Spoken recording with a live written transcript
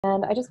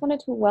And I just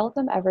wanted to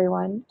welcome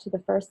everyone to the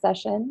first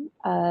session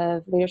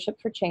of Leadership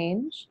for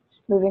Change,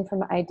 Moving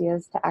from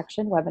Ideas to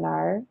Action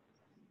webinar.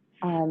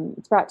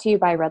 It's brought to you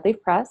by Red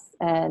Leaf Press,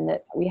 and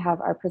we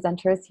have our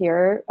presenters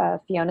here,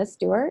 Fiona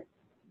Stewart,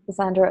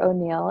 Cassandra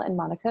O'Neill, and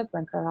Monica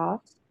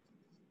Brinkerhoff.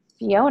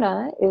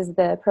 Fiona is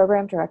the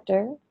Program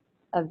Director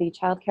of the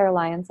Child Care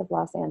Alliance of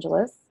Los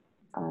Angeles,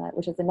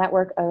 which is a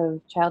network of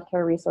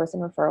childcare resource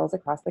and referrals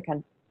across the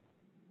county.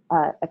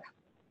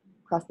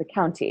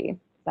 Is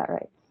that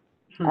right?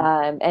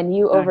 And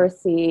you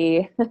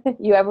oversee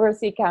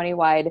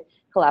countywide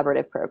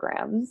collaborative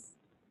programs.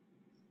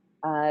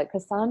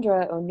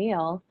 Cassandra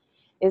O'Neill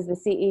is the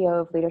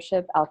CEO of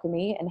Leadership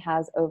Alchemy and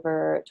has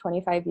over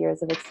 25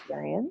 years of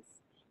experience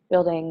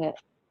building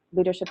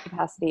leadership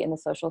capacity in the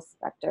social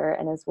sector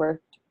and has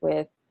worked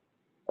with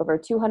over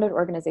 200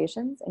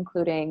 organizations,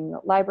 including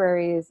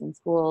libraries and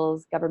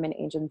schools, government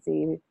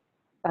agencies,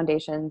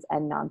 foundations,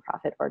 and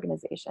nonprofit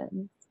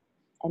organizations.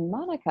 And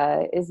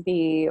Monica is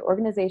the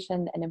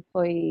Organization and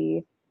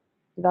Employee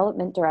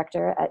Development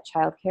Director at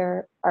Child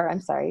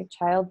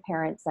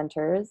Parent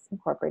Centers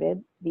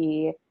Incorporated,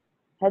 the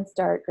Head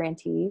Start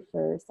grantee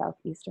for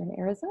Southeastern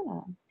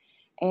Arizona.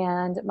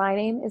 And my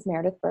name is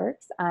Meredith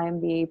Burks. I'm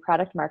the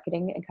Product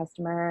Marketing and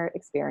Customer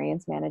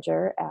Experience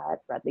Manager at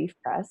Red Leaf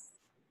Press.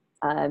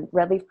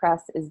 Red Leaf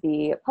Press is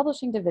the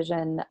publishing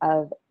division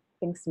of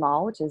Think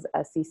Small, which is a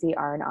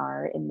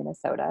CCR&R in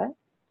Minnesota.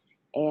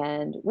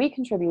 And we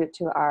contribute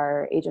to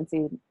our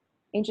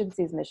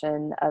agency's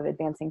mission of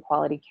advancing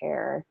quality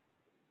care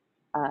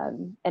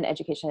and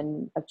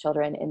education of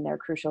children in their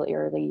crucial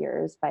early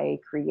years by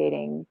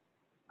creating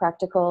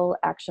practical,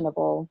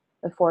 actionable,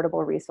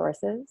 affordable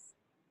resources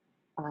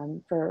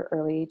for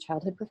early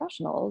childhood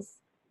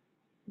professionals.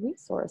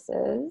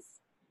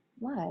 Resources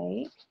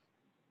like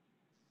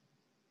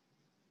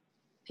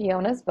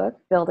Fiona's book,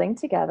 Building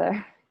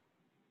Together,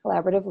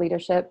 Collaborative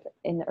Leadership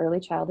in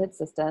Early Childhood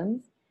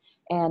Systems,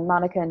 and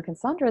Monica and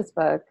Cassandra's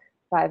book,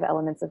 5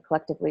 Elements of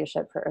Collective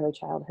Leadership for Early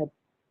Childhood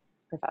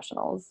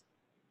Professionals.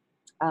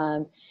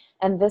 And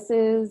this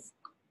is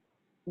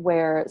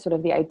where sort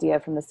of the idea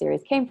from the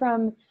series came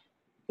from,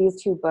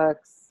 these 2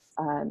 books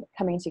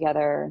coming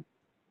together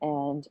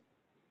and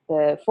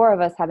the 4 of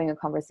us having a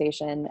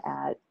conversation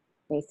at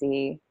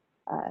Macy,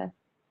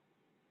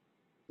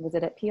 was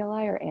it at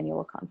PLI or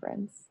annual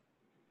conference?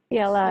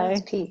 PLI.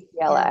 PLI.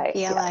 PLI.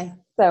 Yes.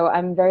 So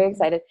I'm very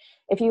excited.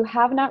 If you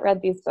have not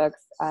read these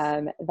books,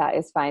 that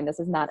is fine. This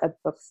is not a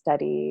book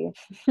study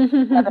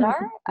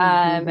webinar,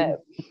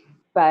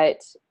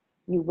 but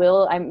you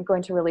will. I'm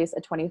going to release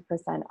a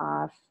 20%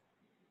 off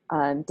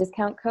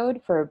discount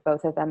code for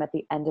both of them at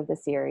the end of the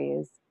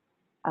series.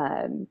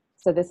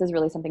 So this is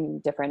really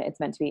something different.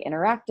 It's meant to be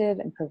interactive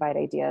and provide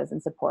ideas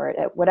and support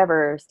at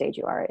whatever stage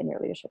you are in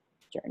your leadership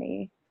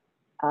journey.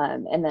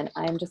 And then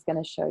I'm just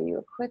going to show you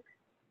a quick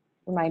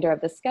reminder of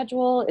the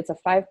schedule. It's a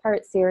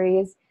 5-part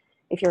series.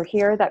 If you're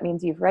here, that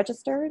means you've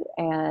registered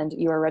and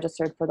you are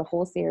registered for the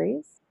whole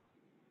series.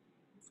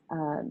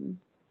 And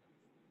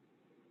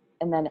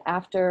then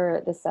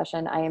after this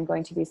session, I am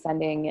going to be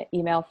sending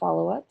email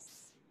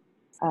follow-ups.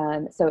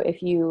 So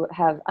if you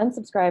have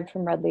unsubscribed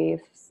from Red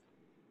Leaf's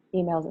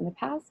emails in the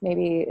past,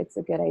 maybe it's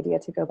a good idea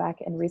to go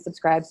back and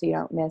resubscribe so you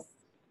don't miss,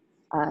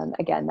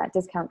 again, that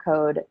discount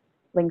code,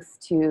 links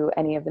to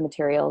any of the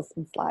materials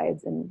and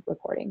slides and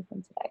recording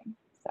from today.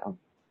 So,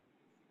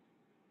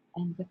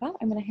 and with that,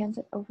 I'm going to hand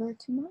it over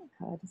to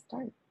Monica to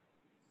start.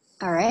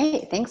 All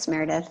right, thanks,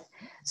 Meredith.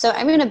 So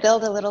I'm going to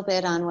build a little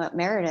bit on what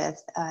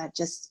Meredith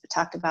just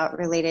talked about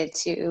related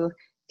to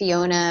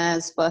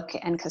Fiona's book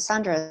and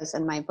Cassandra's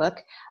and my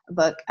book.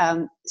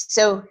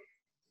 So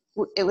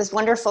it was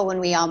wonderful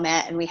when we all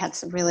met and we had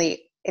some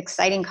really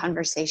exciting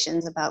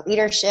conversations about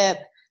leadership,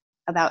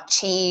 about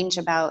change,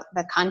 about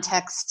the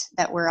context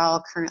that we're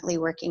all currently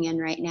working in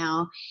right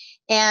now.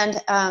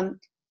 And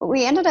what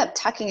we ended up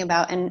talking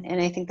about, and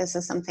I think this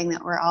is something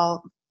that we're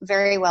all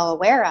very well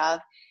aware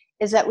of,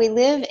 is that we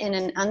live in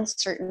an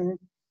uncertain,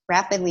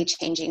 rapidly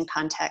changing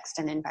context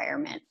and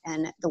environment,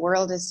 and the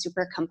world is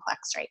super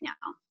complex right now.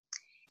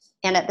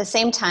 And at the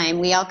same time,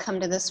 we all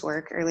come to this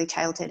work, early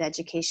childhood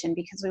education,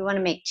 because we want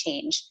to make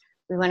change.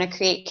 We want to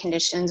create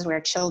conditions where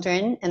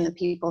children and the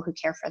people who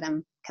care for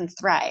them can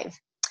thrive.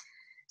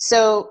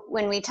 So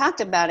when we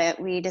talked about it,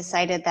 we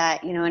decided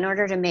that, in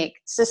order to make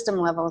system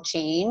level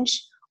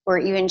change, or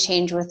even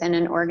change within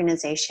an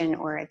organization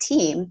or a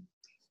team,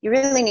 you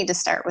really need to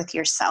start with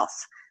yourself.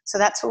 So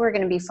that's what we're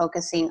going to be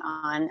focusing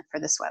on for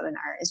this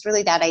webinar, is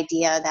really that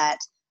idea that,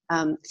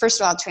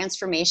 first of all,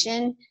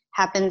 transformation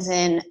happens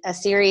in a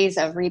series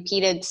of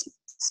repeated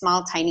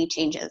small, tiny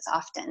changes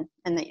often.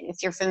 And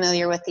if you're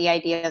familiar with the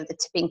idea of the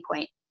tipping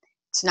point,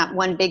 it's not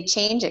one big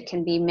change, it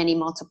can be many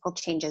multiple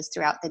changes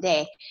throughout the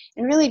day.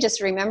 And really just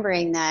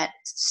remembering that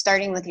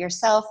starting with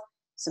yourself,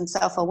 some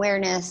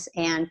self-awareness,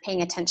 and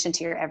paying attention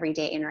to your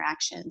everyday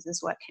interactions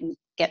is what can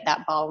get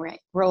that ball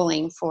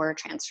rolling for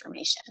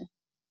transformation.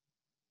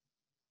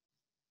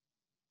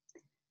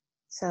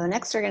 So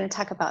next we're going to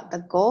talk about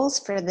the goals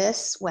for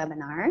this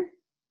webinar.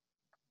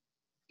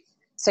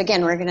 So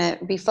again, we're going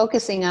to be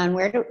focusing on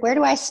where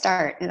do I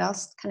start? It all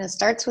kind of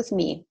starts with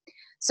me.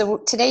 So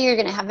today you're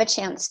going to have a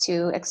chance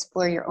to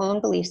explore your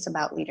own beliefs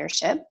about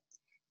leadership,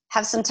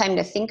 have some time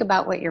to think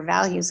about what your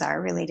values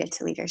are related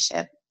to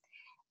leadership,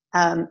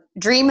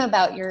 dream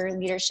about your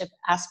leadership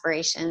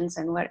aspirations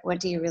and what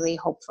do you really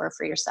hope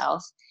for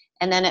yourself.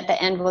 And then at the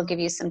end, we'll give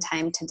you some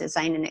time to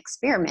design an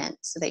experiment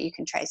so that you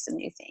can try some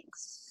new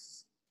things.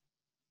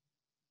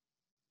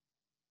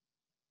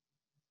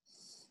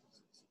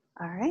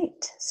 All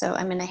right, so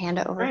I'm going to hand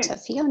it over to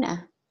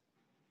Fiona.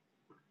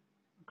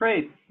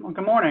 Great. Well,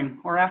 good morning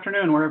or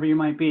afternoon, wherever you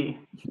might be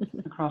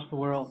across the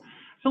world.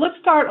 So let's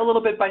start a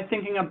little bit by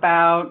thinking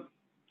about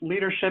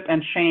leadership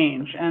and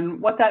change and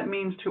what that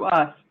means to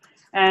us.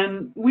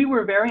 And we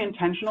were very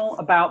intentional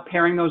about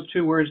pairing those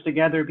two words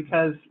together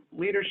because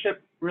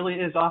leadership really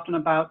is often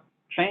about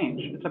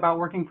change. It's about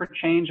working for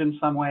change in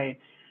some way.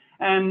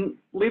 And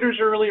leaders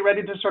are really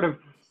ready to sort of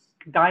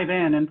dive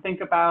in and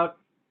think about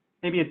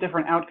maybe a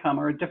different outcome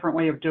or a different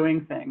way of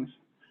doing things.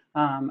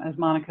 As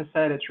Monica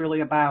said, it's really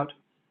about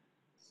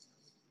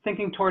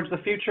thinking towards the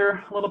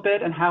future a little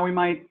bit and how we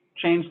might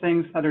change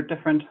things that are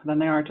different than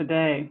they are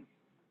today.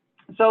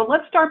 So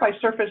let's start by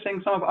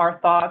surfacing some of our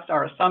thoughts,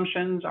 our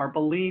assumptions, our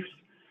beliefs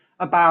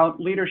about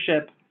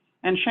leadership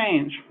and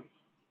change.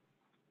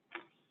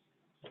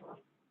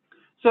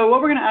 So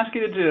what we're going to ask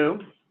you to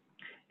do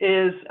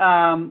is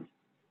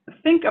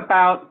think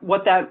about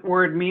what that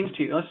word means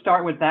to you. Let's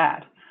start with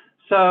that.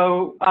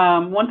 So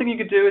one thing you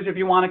could do is, if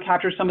you want to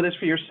capture some of this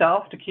for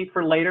yourself to keep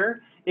for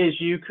later, is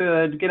you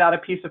could get out a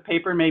piece of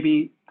paper,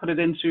 maybe put it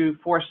into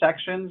 4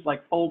 sections,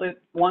 like fold it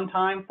one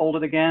time, fold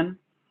it again.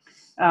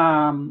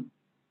 And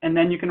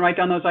then you can write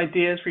down those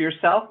ideas for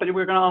yourself, but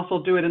we're going to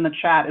also do it in the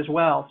chat as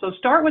well. So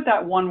start with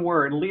that one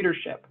word,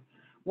 leadership.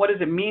 What does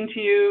it mean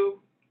to you?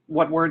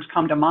 What words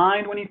come to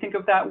mind when you think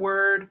of that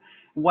word?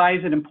 Why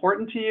is it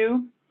important to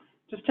you?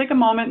 Just take a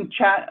moment and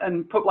chat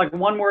and put like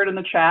one word in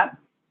the chat.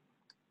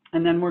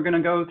 And then we're going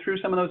to go through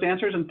some of those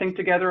answers and think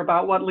together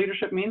about what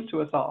leadership means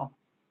to us all.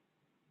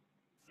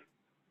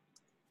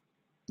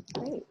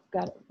 Great.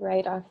 Got it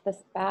right off the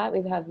bat.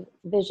 We have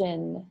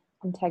vision,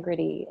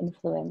 integrity,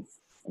 influence,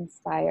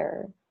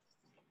 inspire,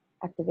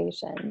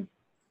 activation.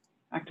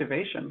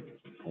 Activation.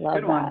 I love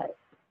Good that. one.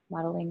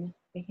 Modeling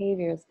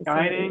behaviors.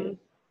 Guiding.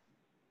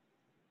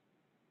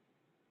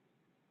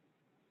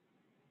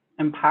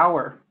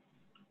 Empower.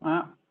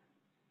 Wow.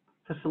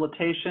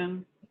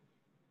 Facilitation.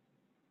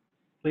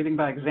 Leading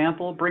by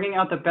example. Bringing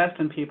out the best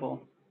in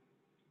people.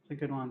 It's a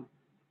good one.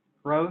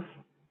 Growth.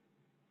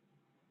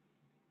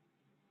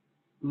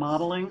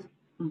 Modeling.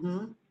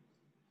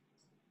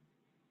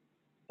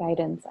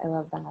 Guidance. I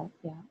love that.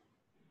 Yeah.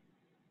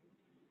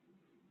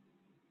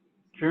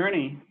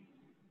 Journey.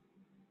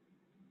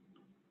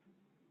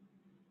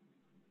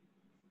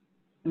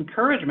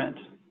 Encouragement.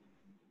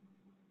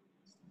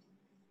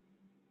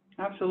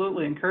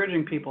 Absolutely.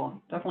 Encouraging people.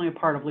 Definitely a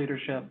part of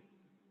leadership.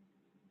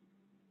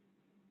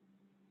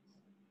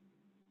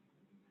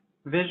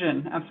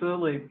 Vision.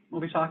 Absolutely.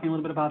 We'll be talking a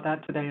little bit about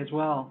that today as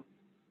well.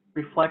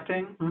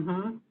 Reflecting.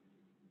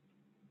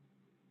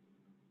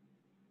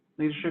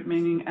 Leadership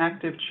meaning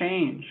active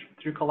change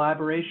through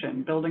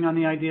collaboration, building on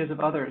the ideas of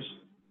others.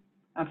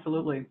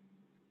 Absolutely.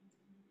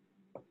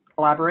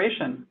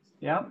 Collaboration.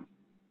 Yep.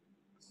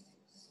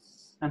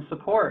 And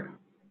support.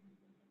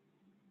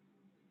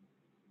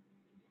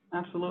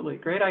 Absolutely.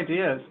 Great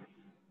ideas.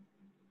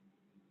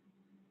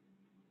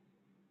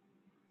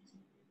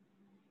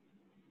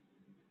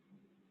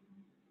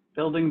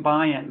 Building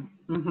buy-in.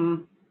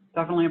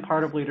 Definitely a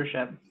part of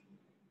leadership.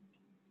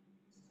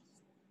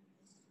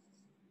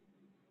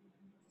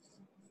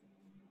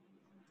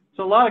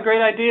 So a lot of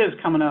great ideas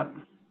coming up.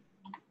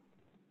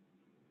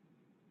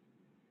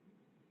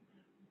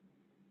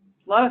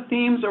 A lot of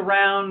themes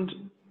around,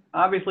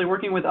 obviously,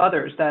 working with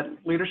others. That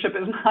leadership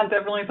is not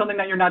definitely something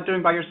that you're not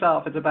doing by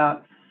yourself. It's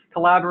about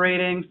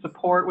collaborating,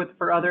 support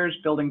for others,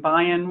 building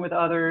buy-in with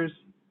others,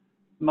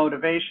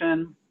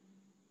 motivation.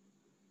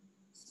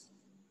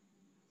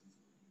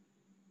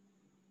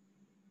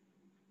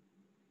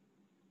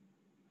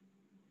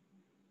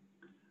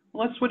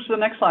 Let's switch to the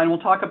next slide and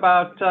we'll talk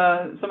about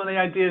some of the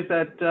ideas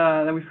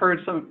that we've heard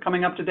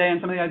coming up today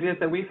and some of the ideas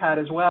that we've had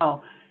as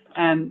well.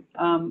 And,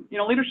 you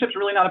know, leadership's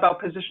really not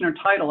about position or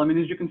title. I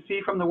mean, as you can see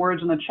from the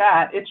words in the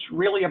chat, it's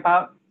really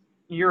about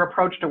your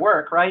approach to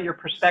work, right? Your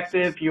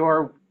perspective,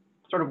 your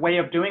sort of way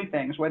of doing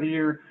things, whether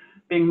you're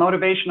being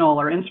motivational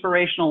or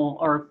inspirational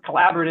or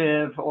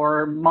collaborative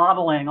or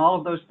modeling, all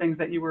of those things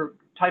that you were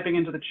typing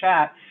into the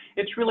chat.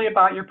 It's really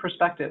about your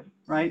perspective,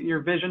 right?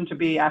 Your vision to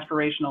be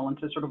aspirational and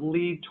to sort of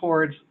lead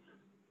towards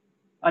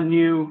a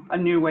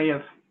new way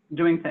of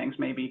doing things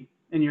maybe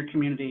in your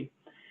community.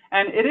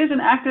 And it is an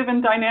active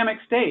and dynamic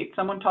state.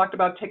 Someone talked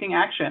about taking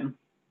action.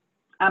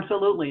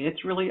 Absolutely.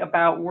 It's really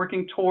about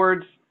working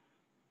towards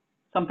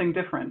something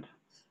different.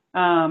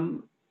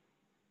 And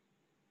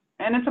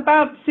it's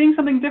about seeing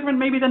something different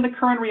maybe than the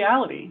current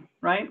reality,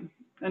 right?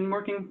 And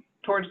working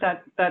towards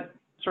that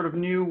sort of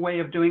new way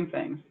of doing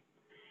things.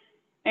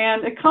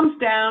 And it comes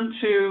down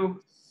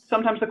to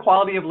sometimes the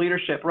quality of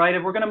leadership, right?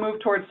 If we're going to move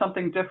towards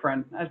something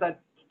different, as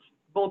that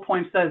bullet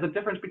point says, the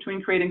difference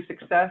between creating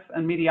success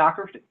and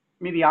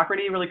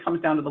mediocrity really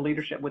comes down to the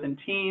leadership within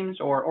teams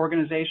or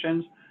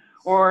organizations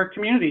or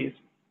communities.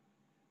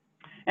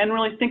 And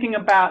really thinking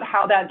about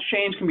how that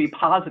change can be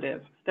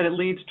positive, that it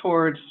leads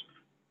towards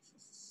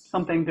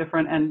something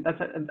different, and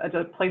that's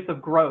a place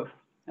of growth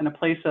and a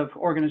place of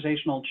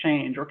organizational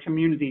change or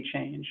community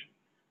change.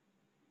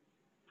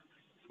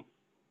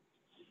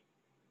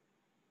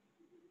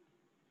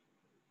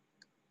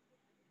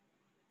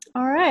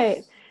 All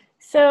right.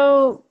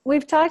 So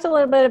we've talked a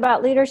little bit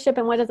about leadership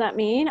and what does that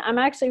mean. I'm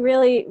actually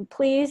really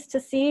pleased to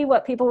see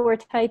what people were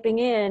typing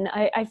in.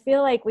 I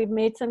feel like we've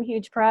made some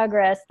huge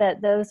progress,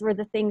 that those were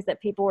the things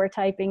that people were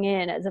typing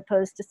in, as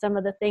opposed to some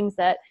of the things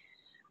that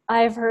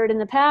I've heard in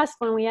the past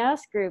when we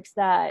ask groups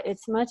that.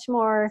 It's much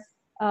more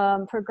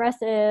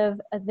progressive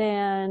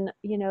than,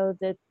 you know,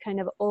 the kind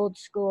of old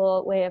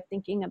school way of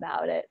thinking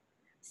about it.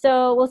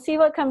 So we'll see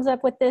what comes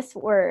up with this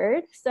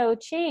word. So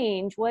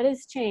change, what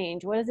is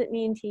change? What does it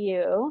mean to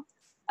you?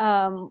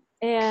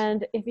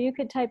 And if you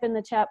could type in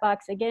the chat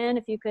box again,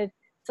 if you could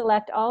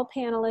select all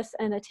panelists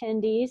and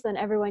attendees, then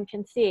everyone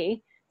can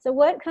see. So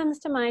what comes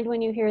to mind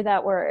when you hear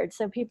that word?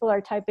 So people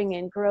are typing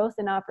in growth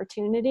and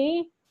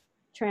opportunity,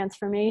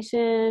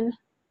 transformation.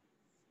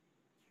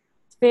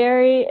 It's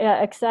very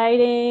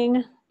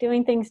exciting,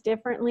 doing things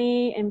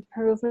differently,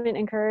 improvement,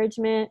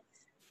 encouragement.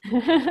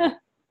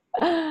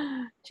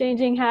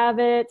 Changing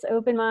habits,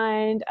 open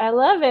mind. I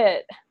love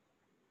it.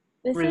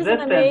 This is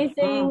an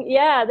amazing,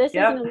 yeah, this is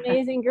an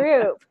amazing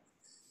group.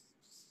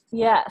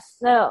 Yes,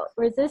 so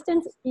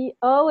resistance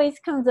always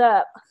comes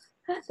up.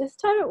 This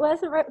time it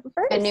wasn't right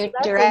first. A new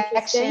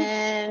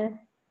direction,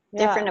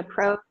 different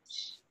approach.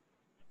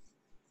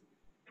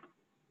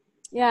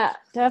 Yeah,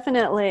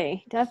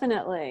 definitely,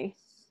 definitely.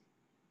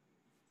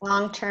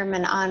 Long-term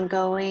and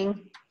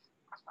ongoing.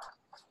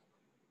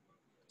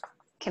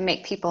 Can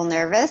make people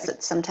nervous.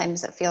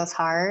 Sometimes it feels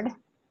hard.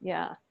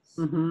 Yeah.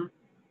 Mm-hmm.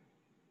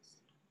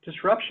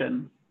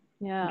 Disruption.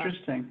 Yeah.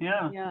 Interesting.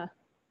 Yeah. Yeah.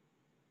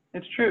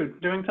 It's true.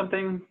 Doing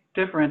something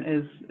different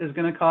is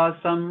going to cause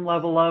some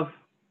level of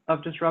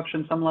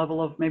disruption, some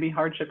level of maybe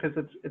hardship, because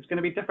it's going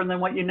to be different than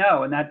what you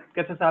know, and that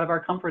gets us out of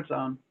our comfort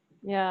zone.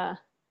 Yeah.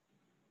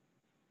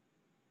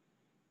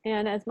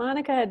 And as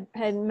Monica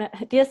had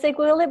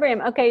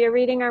disequilibrium. Okay, you're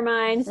reading our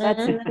minds.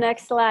 That's in the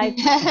next slide.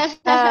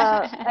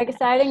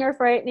 Exciting or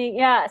frightening.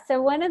 Yeah. So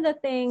one of the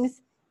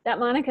things that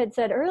Monica had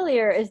said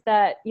earlier is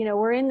that, you know,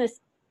 we're in this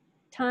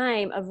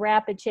time of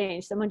rapid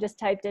change. Someone just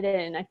typed it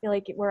in. I feel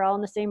like we're all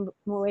in the same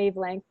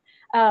wavelength.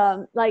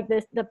 Like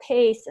the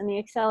pace and the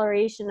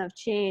acceleration of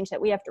change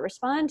that we have to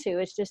respond to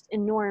is just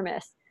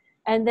enormous.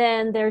 And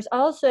then there's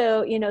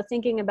also, you know,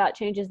 thinking about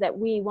changes that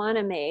we want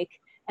to make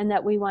and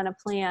that we want to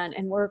plan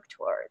and work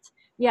towards.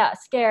 Yeah,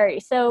 scary.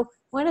 So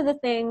one of the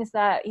things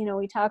that, you know,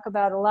 we talk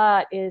about a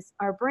lot is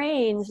our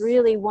brains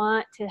really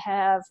want to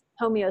have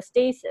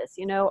homeostasis,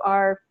 you know,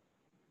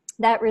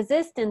 that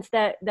resistance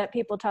that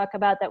people talk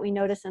about that we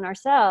notice in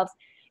ourselves.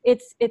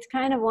 It's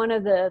kind of one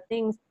of the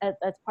things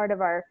that's part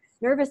of our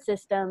nervous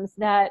systems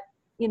that,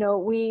 you know,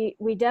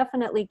 we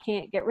definitely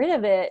can't get rid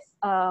of it.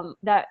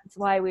 That's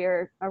why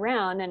we're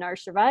around, and our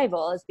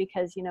survival is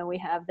because, you know, we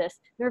have this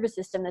nervous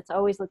system that's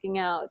always looking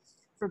out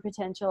for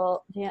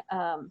potential, you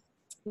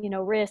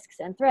know, risks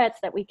and threats,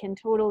 that we can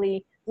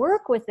totally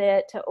work with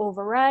it to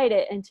override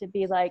it and to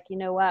be like, you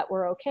know what,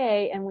 we're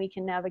okay, and we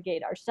can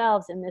navigate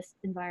ourselves in this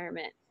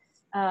environment.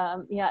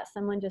 Yeah,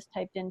 someone just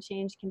typed in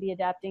change can be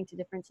adapting to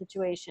different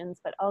situations,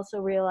 but also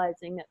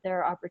realizing that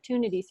there are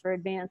opportunities for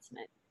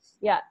advancement.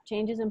 Yeah,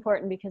 change is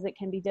important because it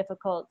can be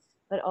difficult,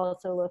 but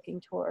also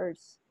looking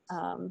towards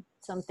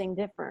something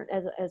different,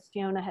 as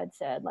Fiona had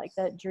said, like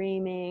that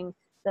dreaming,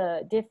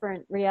 the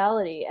different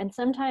reality. And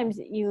sometimes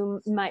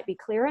you might be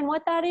clear in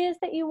what that is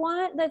that you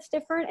want that's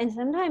different, and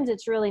sometimes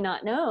it's really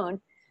not known.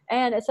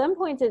 And at some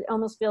points it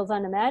almost feels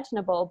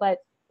unimaginable, but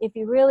if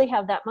you really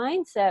have that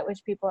mindset,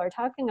 which people are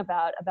talking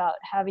about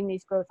having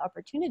these growth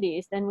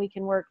opportunities, then we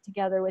can work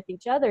together with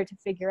each other to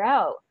figure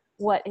out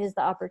what is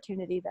the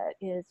opportunity that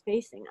is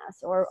facing us,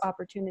 or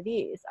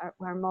opportunities,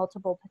 our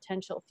multiple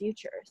potential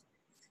futures.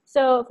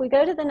 So if we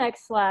go to the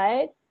next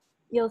slide,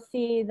 you'll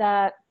see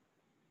that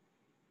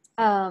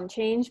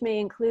change may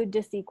include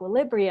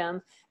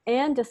disequilibrium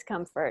and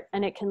discomfort,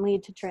 and it can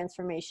lead to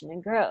transformation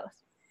and growth.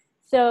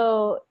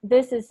 So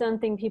this is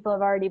something people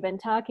have already been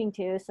talking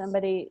to.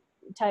 Somebody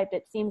typed,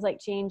 it seems like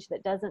change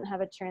that doesn't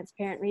have a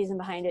transparent reason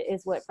behind it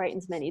is what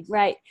frightens many.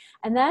 Right.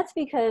 And that's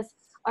because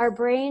our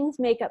brains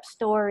make up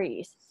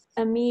stories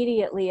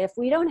immediately. If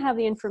we don't have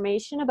the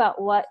information about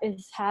what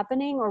is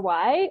happening or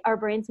why, our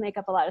brains make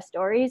up a lot of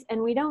stories,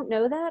 and we don't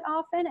know that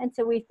often, and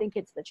so we think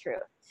it's the truth.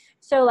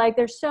 So like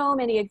there's so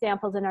many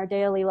examples in our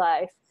daily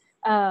life.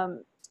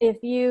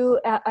 If you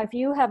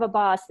have a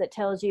boss that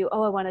tells you,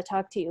 oh, I want to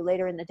talk to you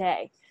later in the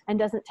day, and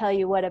doesn't tell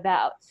you what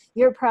about,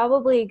 you're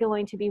probably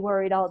going to be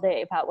worried all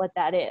day about what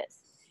that is.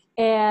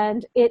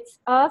 And it's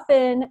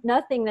often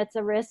nothing that's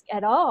a risk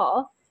at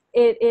all.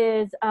 It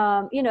is,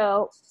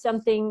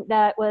 something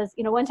that was,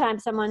 one time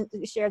someone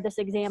shared this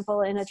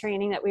example in a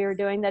training that we were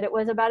doing, that it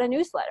was about a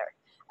newsletter.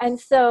 And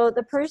so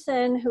the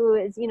person who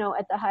is,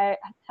 at the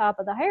top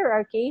of the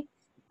hierarchy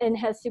and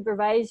has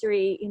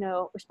supervisory,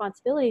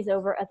 responsibilities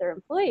over other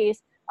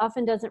employees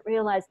often doesn't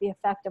realize the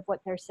effect of what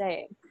they're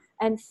saying.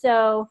 And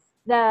so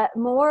the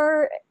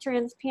more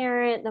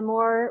transparent, the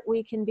more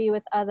we can be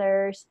with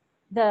others,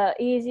 the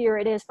easier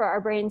it is for our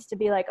brains to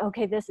be like,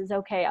 okay, this is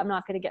okay. I'm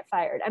not going to get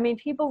fired. I mean,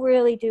 people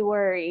really do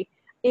worry,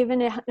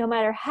 even if, no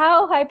matter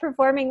how high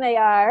performing they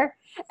are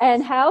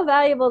and how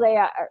valuable they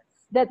are,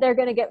 that they're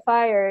going to get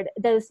fired.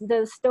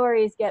 Those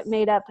stories get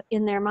made up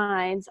in their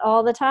minds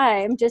all the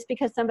time, just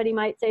because somebody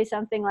might say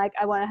something like,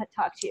 I want to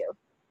talk to you,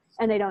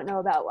 and they don't know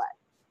about what.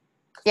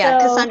 Yeah,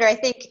 So, Cassandra,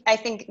 I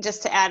think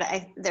just to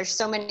add, there's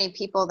so many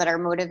people that are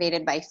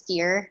motivated by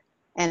fear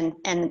and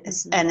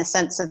a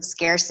sense of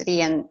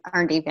scarcity and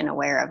aren't even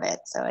aware of it.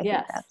 So I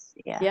think that's,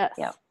 yeah.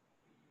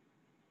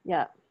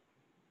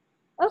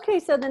 Okay,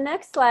 so the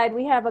next slide,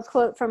 we have a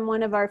quote from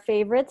one of our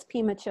favorites,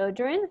 Pema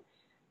Chodron.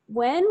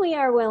 When we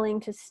are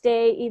willing to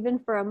stay even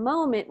for a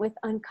moment with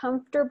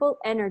uncomfortable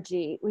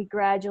energy, we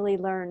gradually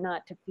learn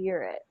not to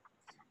fear it.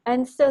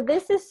 And so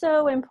this is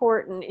so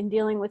important in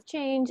dealing with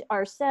change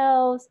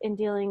ourselves, in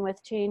dealing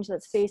with change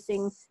that's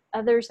facing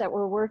others that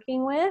we're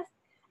working with.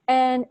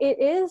 And it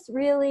is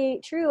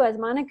really true, as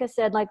Monica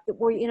said, like,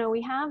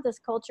 we have this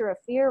culture of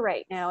fear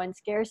right now and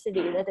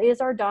scarcity that is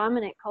our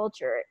dominant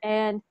culture.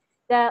 And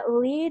that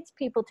leads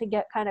people to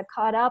get kind of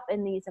caught up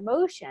in these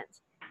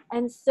emotions.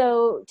 And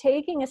so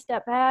taking a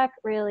step back,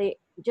 really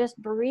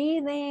just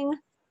breathing,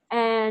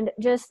 and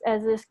just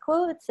as this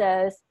quote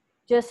says,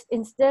 just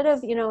instead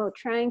of,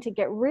 trying to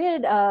get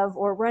rid of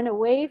or run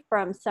away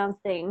from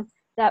something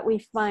that we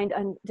find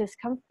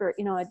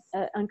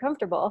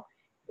uncomfortable,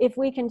 if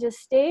we can just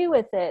stay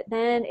with it,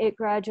 then it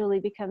gradually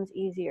becomes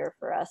easier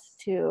for us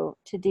to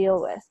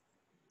deal with.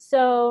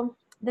 So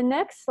the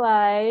next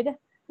slide,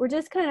 we're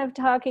just kind of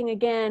talking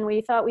again.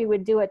 We thought we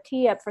would do a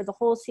tee-up for the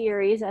whole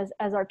series as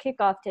our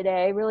kickoff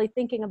today, really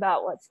thinking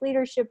about what's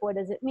leadership, what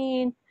does it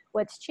mean,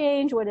 what's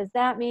change, what does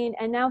that mean,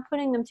 and now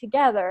putting them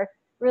together,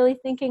 really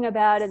thinking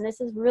about, and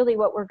this is really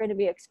what we're going to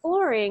be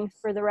exploring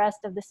for the rest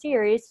of the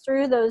series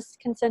through those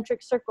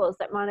concentric circles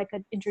that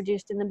Monica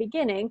introduced in the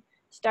beginning,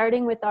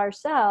 starting with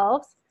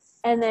ourselves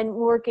and then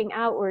working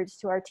outwards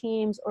to our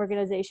teams,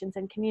 organizations,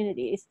 and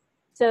communities.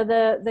 So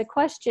the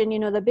question,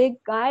 the big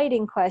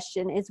guiding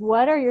question is,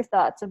 what are your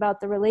thoughts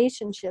about the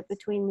relationship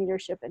between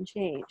leadership and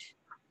change?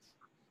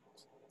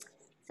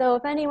 So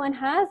if anyone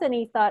has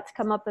any thoughts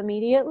come up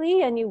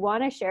immediately and you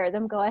want to share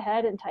them, go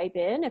ahead and type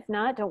in. If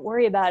not, don't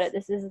worry about it.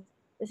 This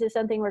is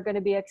something we're going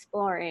to be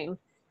exploring.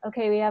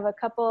 Okay, we have a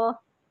couple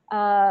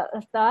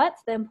of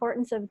thoughts, the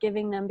importance of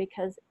giving them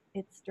because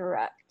it's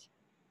direct.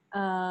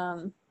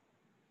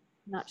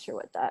 Not sure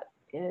what that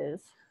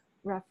is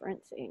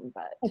referencing,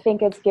 but I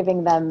think it's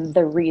giving them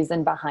the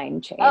reason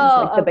behind change.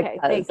 Okay,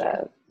 thank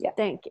you.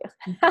 Thank you.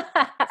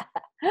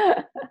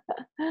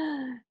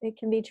 It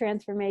can be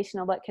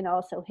transformational, but can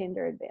also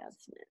hinder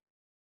advancement.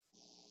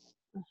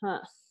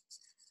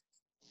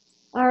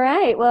 All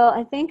right, well,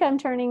 I think I'm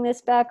turning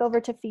this back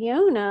over to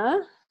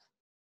Fiona.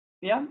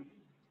 Yeah.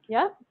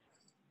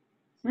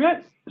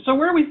 Right. So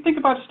where we think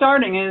about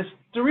starting is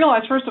to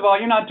realize, first of all,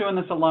 you're not doing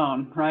this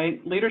alone,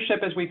 right? Leadership,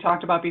 as we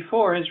talked about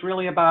before, is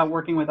really about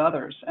working with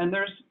others. And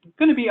there's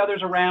going to be others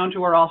around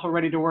who are also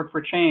ready to work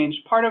for change.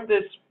 Part of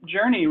this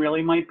journey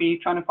really might be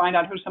trying to find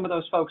out who some of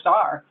those folks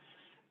are.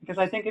 Because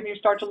I think if you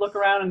start to look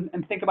around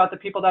and think about the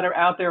people that are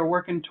out there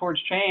working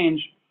towards change,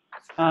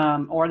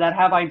 or that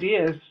have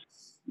ideas,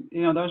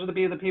 those are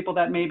the people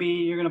that maybe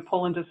you're going to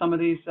pull into some of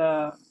these,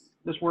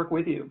 this work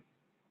with you.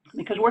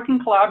 Because working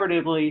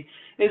collaboratively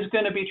is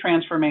going to be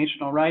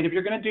transformational, right? If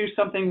you're going to do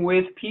something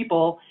with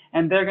people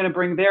and they're going to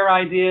bring their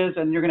ideas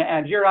and you're going to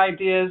add your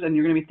ideas and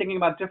you're going to be thinking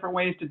about different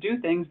ways to do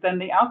things, then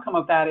the outcome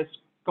of that is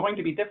going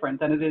to be different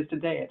than it is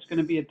today. It's going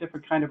to be a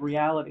different kind of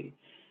reality.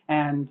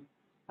 And,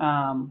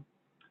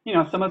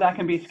 some of that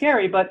can be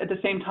scary, but at the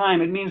same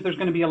time, it means there's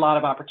going to be a lot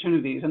of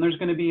opportunities, and there's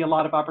going to be a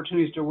lot of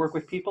opportunities to work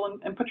with people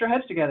and put your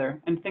heads together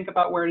and think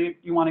about where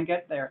you want to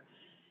get there.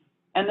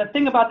 And the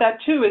thing about that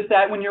too is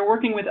that when you're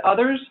working with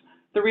others,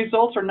 the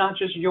results are not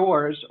just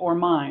yours or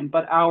mine,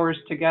 but ours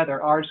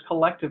together, ours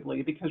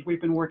collectively, because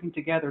we've been working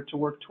together to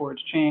work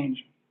towards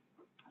change.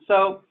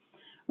 So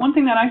one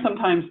thing that I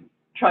sometimes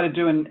try to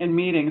do in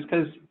meetings,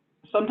 because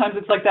sometimes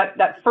it's like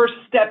that first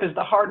step is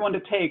the hard one to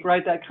take,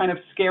 right? That kind of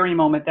scary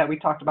moment that we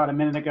talked about a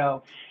minute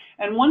ago.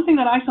 And one thing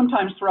that I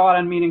sometimes throw out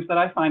on meetings that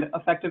I find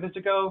effective is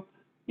to go,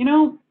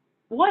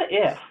 what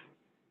if?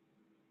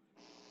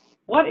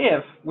 What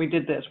if we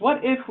did this?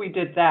 What if we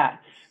did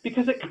that?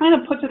 Because it kind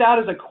of puts it out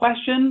as a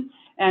question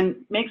and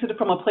makes it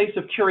from a place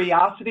of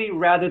curiosity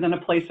rather than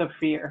a place of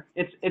fear.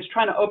 It's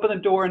trying to open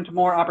the door into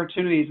more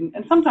opportunities.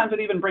 And sometimes it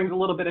even brings a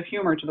little bit of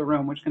humor to the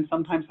room, which can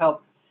sometimes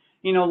help,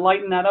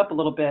 lighten that up a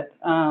little bit.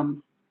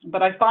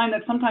 But I find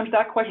that sometimes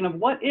that question of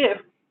what if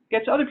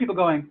gets other people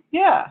going,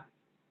 yeah,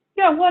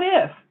 what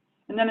if?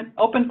 And then it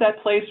opens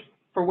that place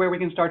for where we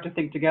can start to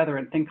think together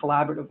and think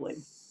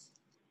collaboratively.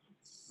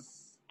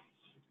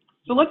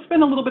 So let's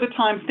spend a little bit of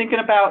time thinking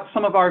about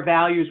some of our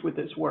values with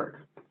this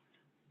work.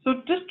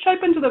 So just type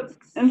into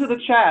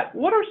the chat,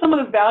 what are some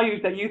of the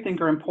values that you think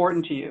are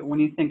important to you when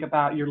you think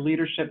about your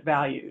leadership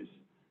values?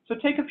 So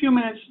take a few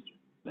minutes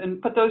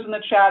and put those in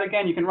the chat.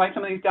 Again, you can write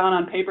some of these down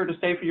on paper to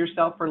save for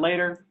yourself for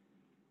later.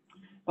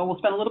 But we'll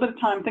spend a little bit of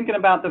time thinking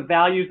about the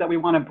values that we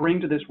want to bring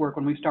to this work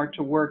when we start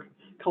to work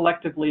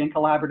collectively and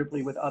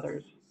collaboratively with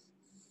others.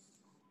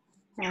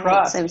 All Trust.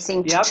 Right, so I'm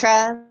seeing trust,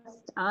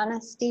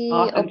 honesty,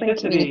 open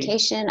Authenticity.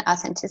 communication,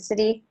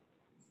 authenticity.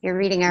 You're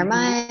reading our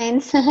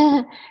minds.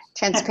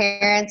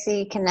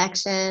 Transparency,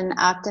 connection,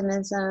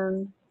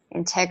 optimism,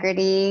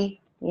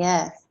 integrity.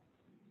 Yes.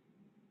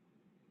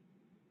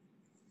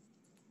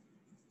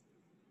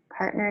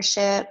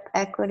 Partnership,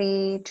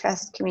 equity,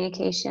 trust,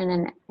 communication,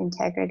 and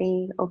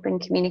integrity, open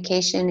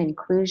communication,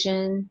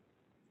 inclusion,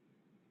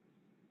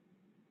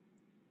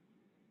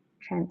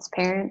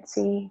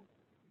 transparency,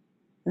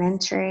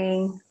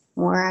 mentoring,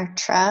 more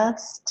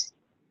trust,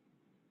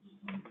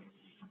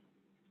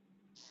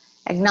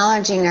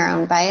 acknowledging our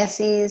own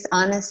biases,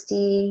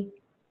 honesty,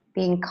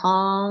 being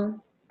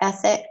calm,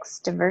 ethics,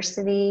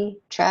 diversity,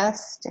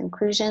 trust,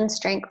 inclusion,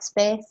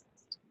 strengths-based,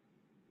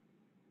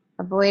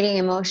 avoiding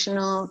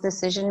emotional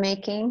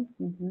decision-making,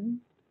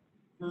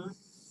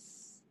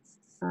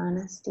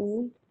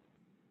 honesty,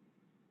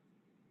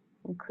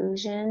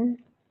 inclusion,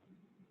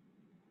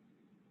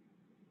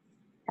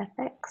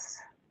 ethics.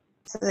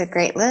 This is a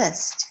great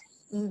list.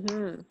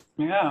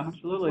 Yeah,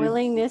 absolutely.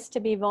 Willingness to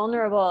be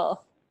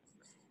vulnerable.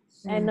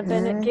 And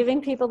the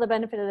giving people the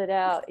benefit of the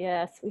doubt.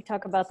 Yes, we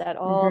talk about that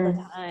all the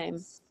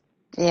time.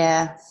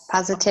 Yeah,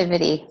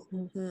 positivity.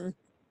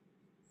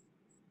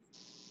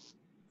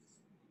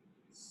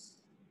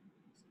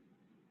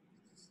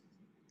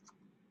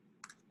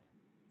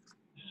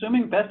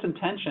 Assuming best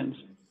intentions.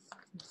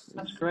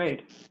 That's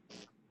great.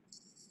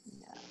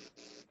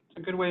 It's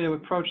a good way to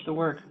approach the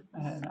work.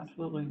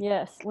 Absolutely.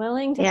 Yes,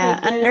 willing to take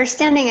risks.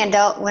 Understanding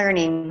adult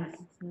learning.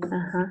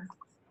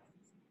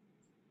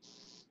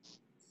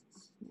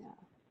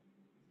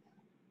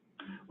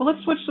 Well,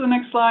 let's switch to the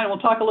next slide, and we'll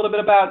talk a little bit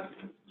about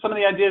some of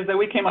the ideas that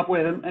we came up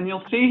with. And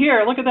you'll see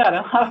here, look at that,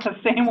 a lot of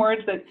the same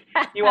words that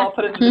you all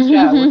put into the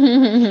chat.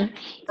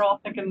 We're all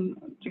thinking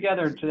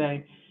together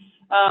today.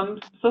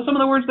 So some of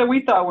the words that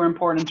we thought were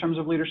important in terms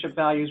of leadership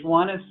values.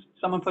 One is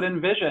someone put in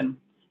vision,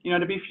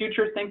 to be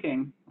future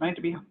thinking, right?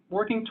 To be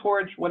working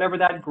towards whatever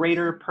that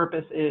greater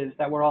purpose is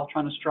that we're all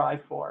trying to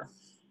strive for.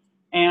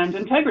 And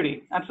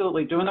integrity,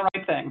 absolutely, doing the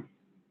right thing,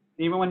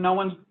 even when no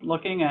one's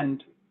looking,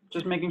 and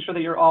just making sure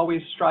that you're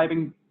always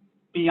striving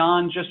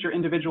beyond just your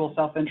individual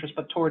self-interest,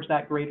 but towards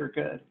that greater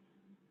good.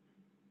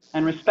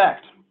 And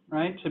respect,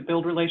 right? To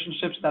build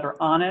relationships that are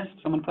honest.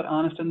 Someone put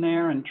honest in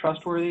there, and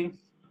trustworthy,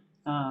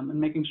 and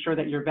making sure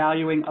that you're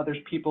valuing other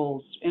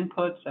people's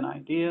inputs and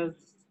ideas.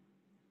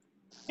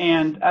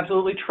 And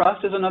absolutely,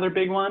 trust is another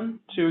big one,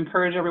 to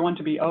encourage everyone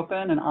to be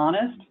open and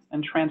honest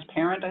and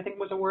transparent, I think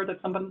was a word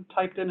that someone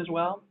typed in as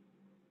well.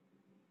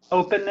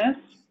 Openness,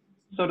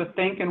 so to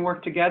think and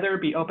work together,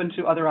 be open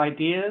to other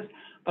ideas,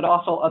 but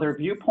also other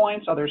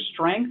viewpoints, other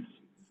strengths,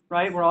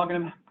 right? We're all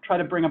going to try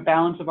to bring a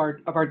balance of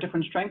our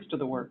different strengths to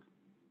the work.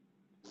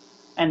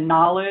 And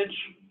knowledge,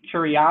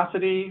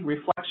 curiosity,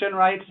 reflection,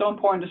 right? So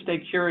important to stay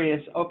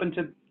curious, open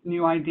to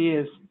new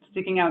ideas,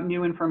 seeking out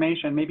new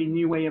information, maybe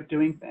new way of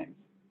doing things.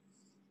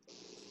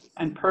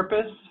 And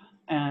purpose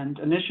and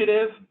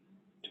initiative,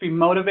 to be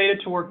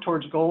motivated to work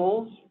towards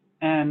goals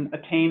and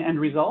attain end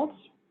results.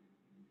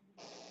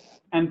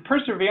 And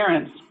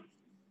perseverance.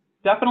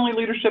 Definitely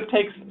leadership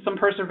takes some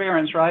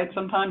perseverance, right?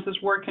 Sometimes this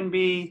work can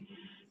be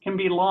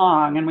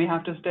long, and we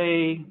have to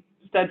stay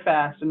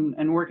steadfast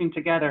and working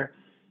together.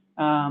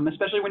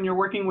 Especially when you're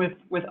working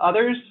with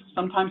others,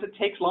 sometimes it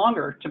takes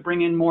longer to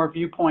bring in more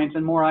viewpoints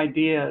and more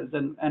ideas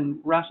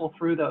and wrestle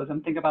through those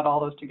and think about all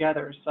those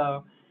together.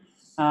 So,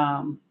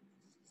 one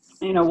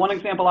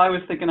example I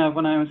was thinking of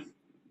when I was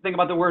thinking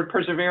about the word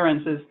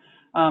perseverance is,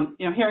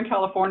 here in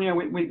California,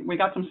 we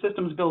got some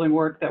systems building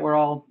work that we're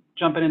all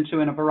jumping into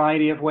in a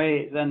variety of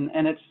ways, and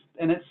it's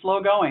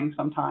slow going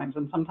sometimes,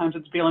 and sometimes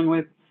it's dealing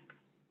with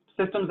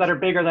systems that are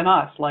bigger than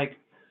us, like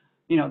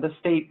the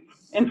state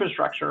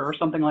infrastructure or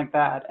something like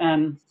that.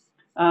 And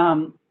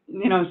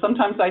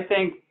sometimes I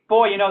think,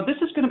 boy, this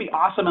is going to be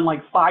awesome in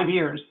like 5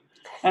 years,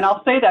 and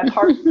I'll say that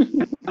part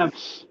kind of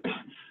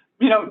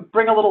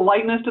bring a little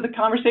lightness to the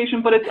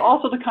conversation, but it's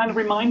also to kind of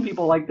remind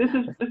people, like, this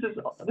is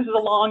a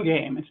long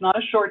game. It's not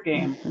a short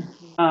game.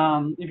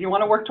 If you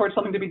want to work towards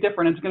something to be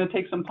different, it's going to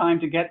take some time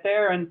to get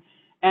there,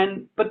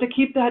 but to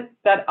keep that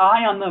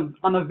eye on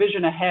the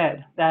vision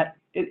ahead, that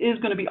it is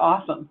going to be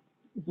awesome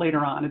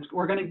later on.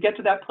 We're going to get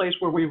to that place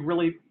where we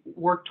really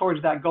work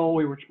towards that goal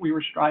we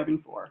were striving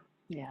for.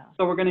 Yeah.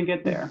 So we're going to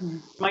get there.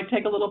 It might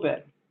take a little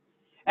bit.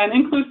 And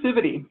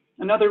inclusivity,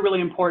 another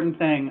really important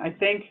thing. I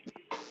think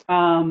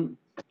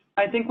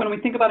when we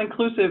think about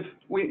inclusive,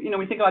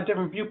 we think about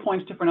different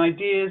viewpoints, different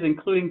ideas,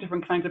 including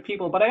different kinds of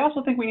people. But I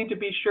also think we need to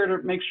be sure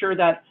to make sure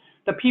that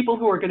the people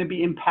who are going to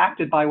be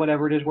impacted by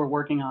whatever it is we're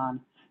working on,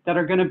 that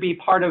are going to be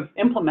part of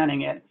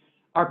implementing it,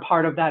 are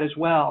part of that as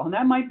well. And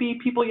that might be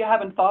people you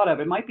haven't thought of.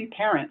 It might be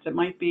parents. It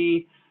might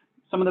be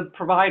some of the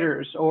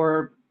providers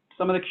or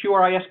some of the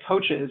QRIS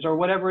coaches or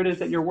whatever it is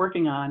that you're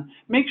working on.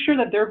 Make sure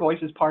that their voice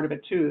is part of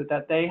it too,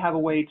 that they have a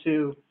way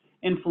to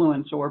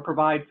influence or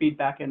provide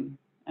feedback and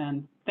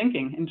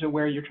thinking into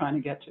where you're trying to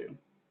get to.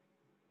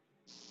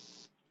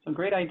 Some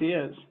great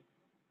ideas.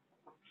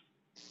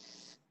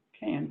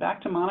 Okay, and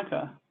back to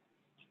Monica.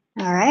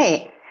 All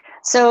right.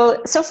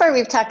 So far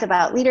we've talked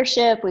about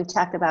leadership, we've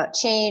talked about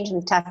change,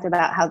 we've talked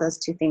about how those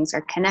two things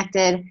are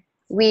connected.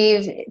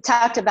 We've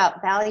talked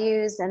about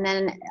values, and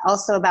then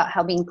also about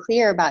how being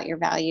clear about your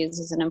values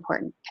is an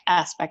important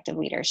aspect of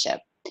leadership.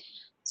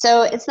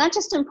 So it's not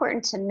just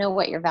important to know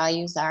what your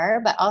values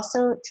are, but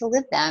also to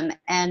live them.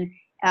 And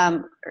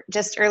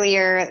just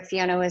earlier,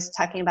 Fiona was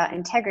talking about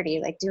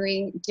integrity, like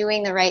doing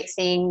the right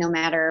thing no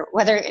matter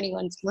whether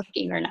anyone's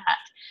looking or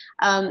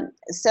not.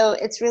 So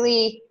it's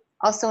really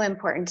also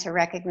important to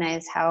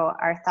recognize how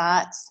our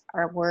thoughts,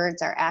 our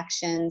words, our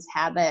actions,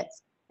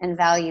 habits, and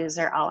values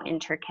are all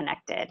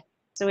interconnected.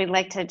 So we'd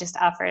like to just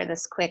offer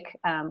this quick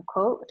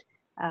quote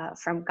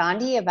from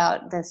Gandhi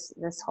about this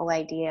whole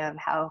idea of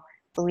how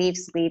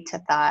beliefs lead to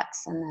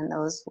thoughts, and then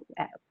those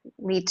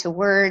lead to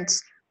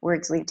words,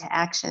 words lead to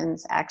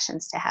actions,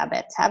 actions to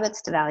habits,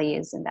 habits to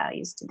values, and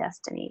values to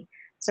destiny.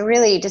 So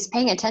really just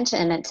paying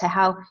attention to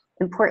how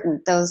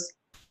important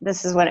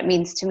this is what it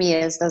means to me,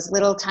 is those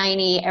little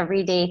tiny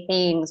everyday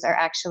things are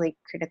actually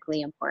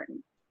critically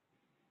important.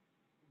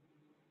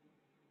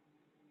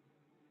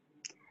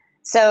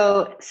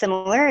 So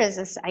similar is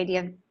this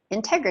idea of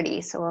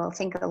integrity. So we'll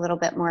think a little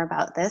bit more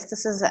about this.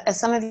 This is, as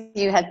some of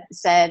you had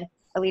said,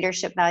 a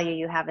leadership value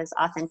you have is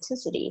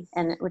authenticity,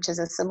 and which is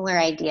a similar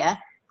idea.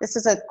 This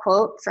is a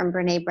quote from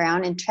Brene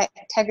Brown: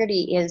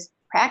 integrity is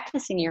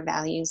practicing your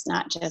values,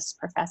 not just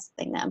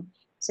professing them.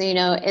 So,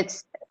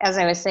 it's, as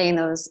I was saying,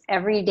 those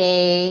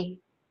everyday,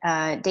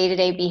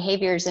 day-to-day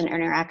behaviors and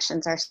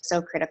interactions are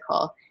so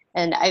critical.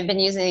 And I've been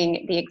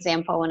using the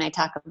example when I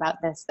talk about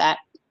this, that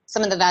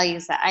some of the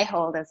values that I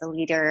hold as a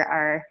leader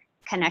are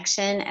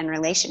connection and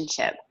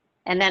relationship.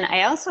 And then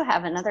I also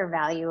have another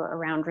value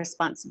around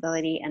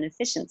responsibility and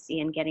efficiency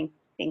in getting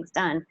things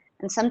done.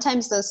 And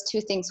sometimes those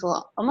two things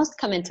will almost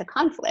come into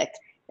conflict.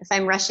 If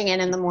I'm rushing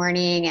in the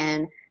morning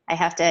and I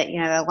have to,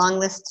 a long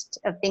list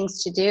of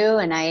things to do,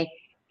 and I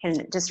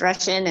can just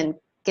rush in and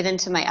get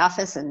into my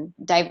office and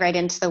dive right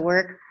into the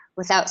work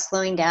without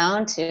slowing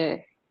down to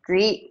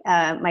greet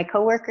my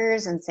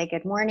coworkers and say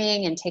good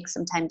morning and take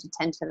some time to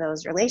tend to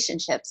those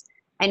relationships,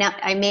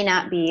 I may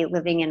not be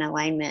living in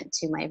alignment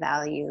to my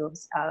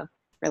values of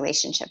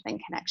relationship and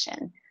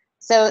connection.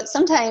 So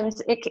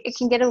sometimes it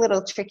can get a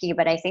little tricky,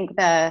 but I think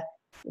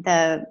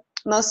the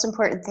most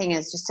important thing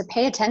is just to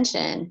pay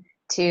attention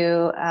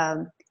to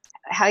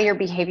how your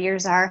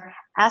behaviors are.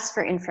 Ask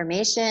for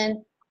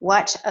information,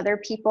 watch other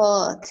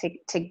people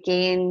to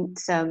gain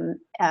some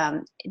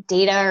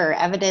data or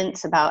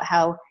evidence about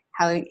how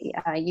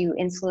you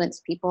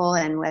influence people,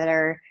 and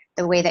whether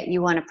the way that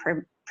you want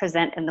to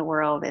present in the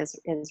world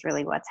is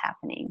really what's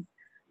happening.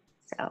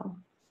 So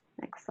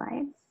next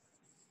slide.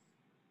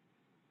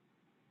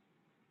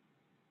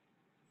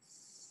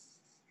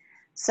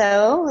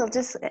 So we'll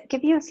just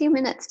give you a few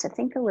minutes to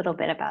think a little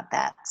bit about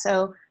that.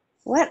 So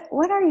what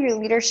are your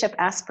leadership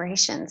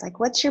aspirations? Like,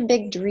 what's your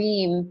big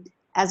dream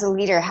as a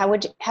leader? How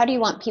do you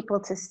want people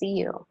to see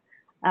you?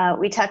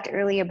 We talked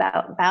earlier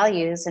about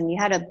values, and you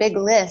had a big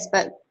list,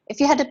 but if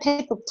you had to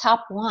pick the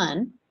top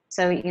one,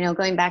 so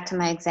going back to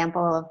my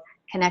example of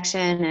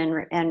connection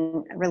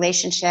and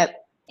relationship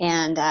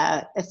and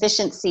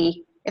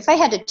efficiency, if I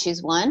had to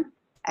choose one,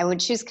 I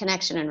would choose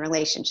connection and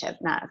relationship,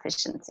 not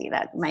efficiency.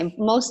 That my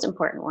most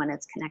important one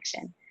is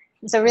connection.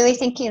 So really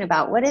thinking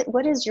about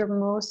what's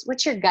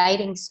your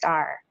guiding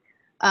star?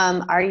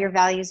 Are your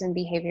values and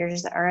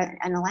behaviors are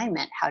in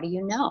alignment? How do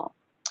you know?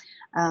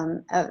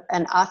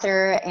 An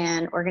author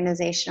and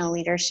organizational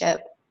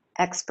leadership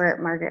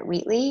expert, Margaret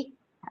Wheatley,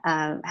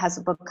 has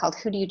a book called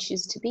Who Do You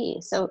Choose to Be?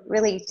 So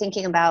really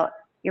thinking about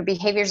your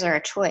behaviors are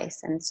a choice.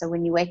 And so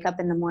when you wake up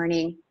in the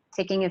morning,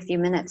 taking a few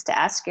minutes to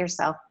ask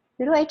yourself,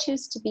 who do I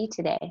choose to be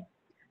today?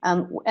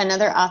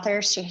 Another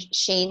author,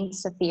 Shane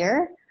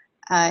Saphir,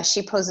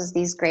 she poses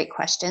these great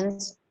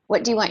questions.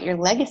 What do you want your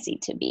legacy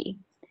to be?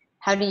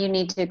 How do you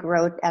need to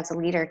grow as a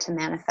leader to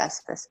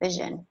manifest this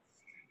vision?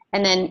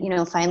 And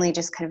then, finally,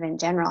 just kind of in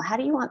general, how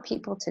do you want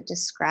people to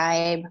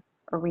describe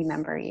or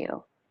remember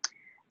you?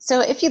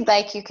 So if you'd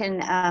like, you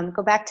can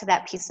go back to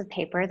that piece of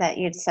paper that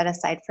you'd set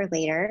aside for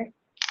later,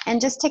 and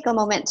just take a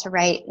moment to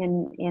write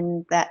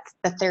in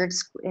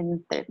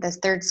the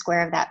third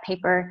square of that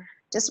paper,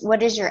 just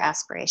what is your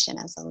aspiration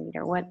as a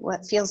leader?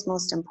 What feels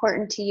most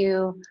important to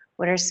you?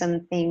 What are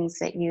some things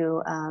that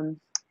you,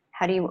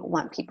 how do you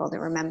want people to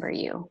remember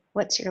you?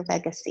 What's your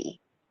legacy?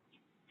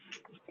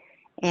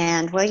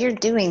 And while you're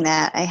doing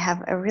that, I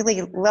have a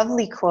really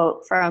lovely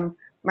quote from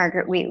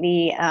Margaret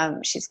Wheatley.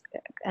 She's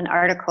an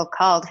article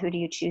called Who Do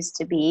You Choose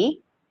to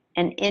Be?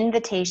 An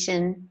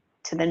Invitation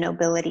to the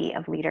nobility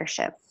of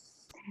leadership.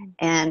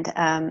 And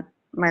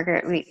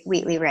Margaret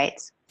Wheatley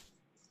writes,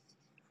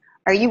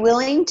 are you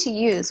willing to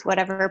use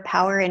whatever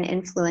power and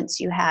influence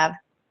you have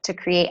to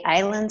create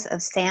islands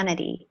of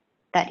sanity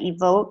that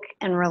evoke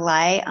and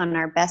rely on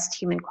our best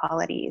human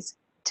qualities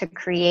to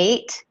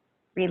create,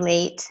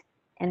 relate,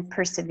 and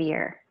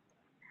persevere?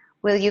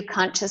 Will you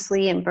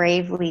consciously and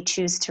bravely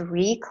choose to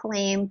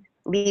reclaim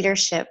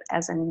leadership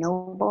as a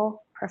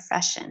noble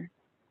profession,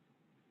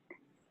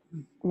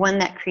 one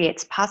that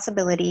creates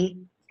possibility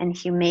and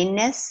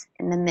humaneness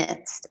in the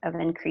midst of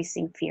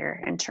increasing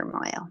fear and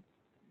turmoil?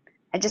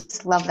 I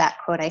just love that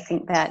quote. I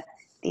think that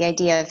the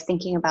idea of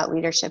thinking about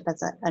leadership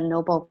as a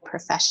noble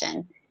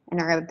profession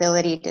and our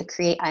ability to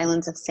create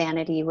islands of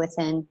sanity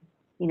within,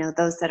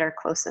 those that are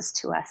closest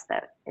to us,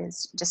 that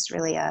is just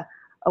really a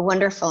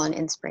wonderful and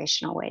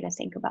inspirational way to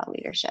think about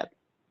leadership.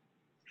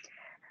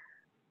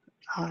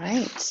 All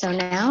right, so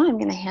now I'm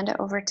going to hand it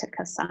over to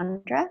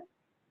Cassandra.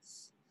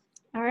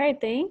 All right,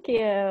 thank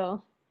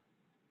you.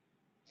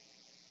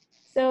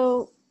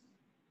 So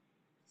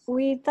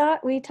we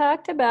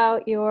talked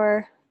about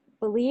your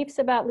beliefs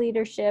about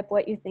leadership,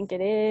 what you think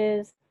it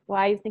is,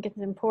 why you think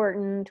it's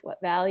important, what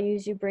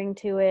values you bring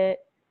to it,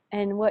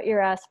 and what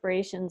your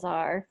aspirations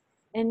are.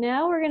 And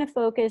now we're going to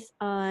focus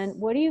on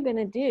what are you going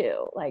to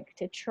do, like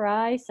to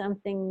try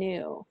something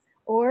new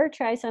or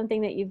try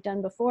something that you've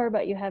done before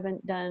but you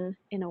haven't done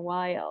in a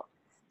while.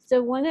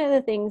 So one of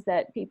the things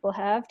that people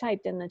have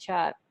typed in the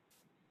chat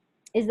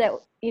is that,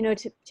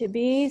 to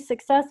be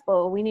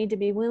successful, we need to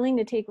be willing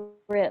to take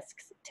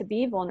risks, to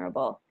be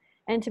vulnerable,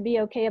 and to be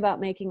okay about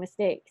making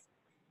mistakes.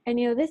 And,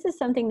 this is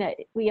something that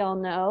we all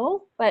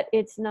know, but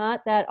it's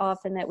not that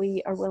often that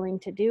we are willing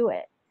to do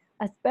it,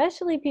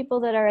 especially people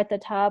that are at the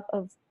top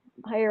of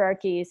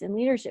hierarchies and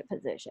leadership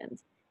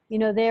positions.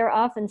 They're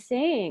often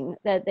saying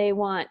that they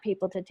want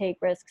people to take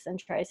risks and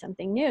try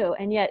something new.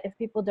 And yet, if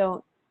people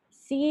don't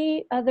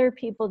see other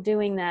people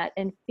doing that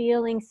and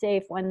feeling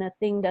safe when the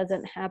thing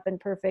doesn't happen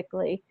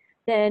perfectly,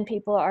 then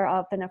people are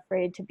often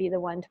afraid to be the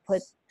one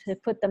to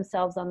put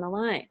themselves on the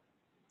line.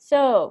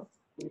 So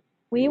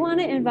we want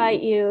to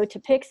invite you to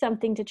pick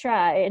something to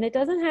try, and it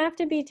doesn't have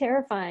to be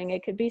terrifying.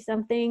 It could be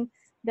something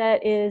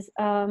that is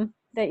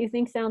that you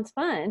think sounds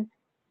fun.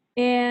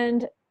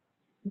 And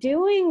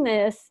doing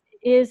this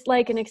is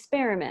like an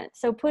experiment.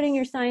 So putting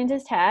your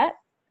scientist hat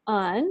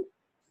on,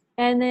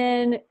 and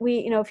then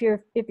if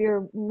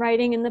you're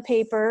writing in the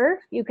paper,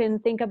 you can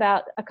think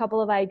about a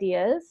couple of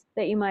ideas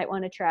that you might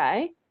want to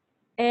try.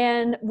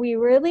 And we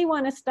really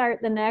want to start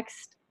the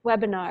next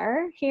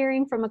webinar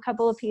hearing from a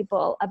couple of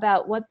people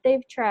about what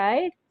they've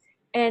tried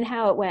and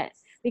how it went.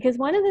 Because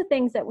one of the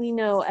things that we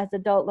know as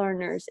adult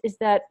learners is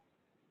that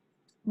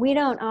we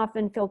don't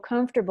often feel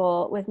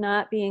comfortable with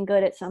not being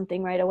good at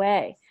something right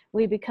away.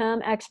 We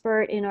become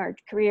expert in our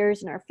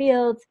careers and our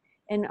fields,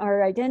 and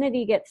our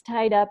identity gets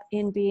tied up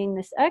in being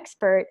this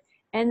expert.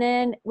 And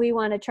then we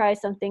want to try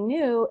something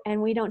new,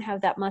 and we don't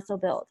have that muscle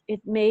built. It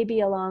may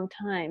be a long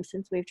time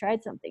since we've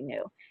tried something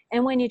new.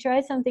 And when you try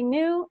something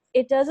new,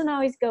 it doesn't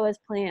always go as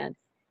planned.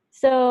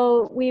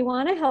 So we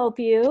want to help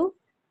you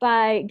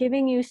by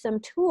giving you some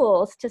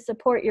tools to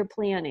support your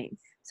planning.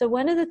 So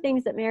one of the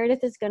things that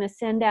Meredith is going to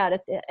send out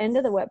at the end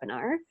of the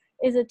webinar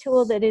is a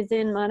tool that is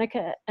in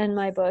Monica and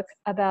my book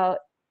about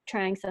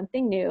trying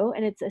something new.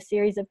 And it's a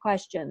series of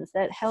questions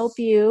that help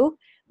you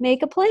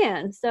make a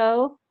plan.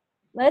 So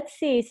let's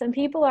see, some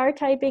people are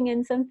typing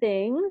in some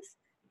things,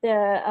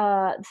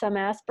 some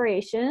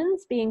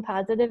aspirations, being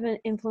positive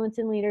influence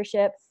in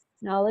leadership,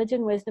 knowledge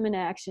and wisdom in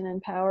action,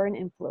 and power and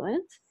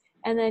influence.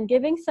 And then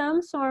giving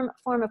some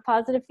form of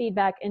positive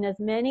feedback in as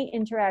many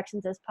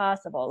interactions as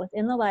possible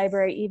within the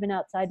library, even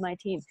outside my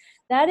team.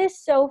 That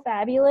is so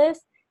fabulous.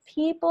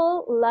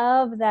 People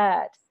love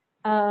that.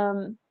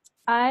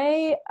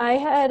 I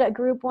had a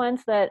group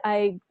once that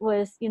I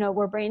was,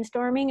 we're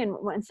brainstorming, and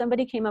when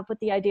somebody came up with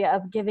the idea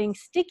of giving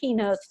sticky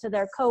notes to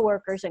their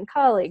coworkers and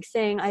colleagues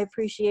saying, I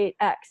appreciate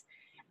X.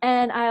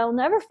 And I'll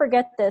never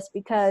forget this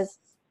because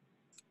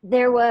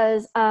there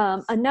was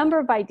a number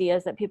of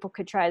ideas that people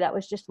could try. That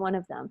was just one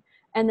of them.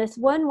 And this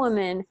one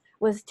woman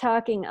was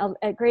talking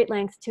at great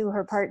length to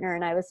her partner,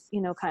 and I was,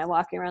 kind of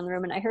walking around the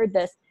room, and I heard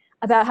this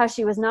about how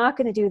she was not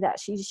going to do that.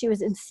 She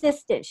was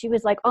insistent. She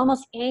was like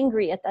almost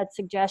angry at that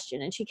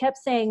suggestion. And she kept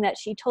saying that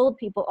she told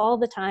people all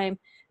the time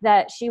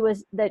that she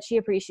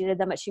appreciated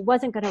them, but she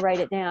wasn't going to write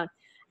it down.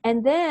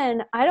 And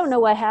then I don't know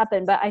what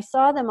happened, but I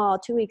saw them all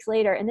 2 weeks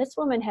later, and this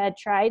woman had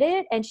tried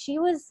it, and she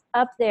was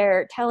up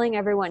there telling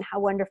everyone how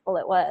wonderful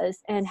it was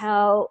and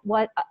how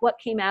what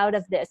came out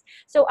of this.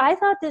 So I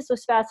thought this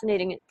was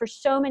fascinating for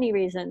so many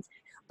reasons.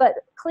 But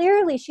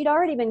clearly she'd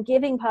already been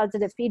giving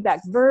positive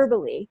feedback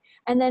verbally.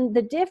 And then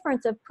the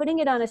difference of putting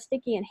it on a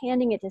sticky and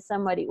handing it to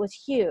somebody was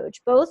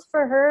huge, both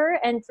for her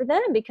and for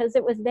them, because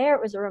it was there.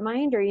 It was a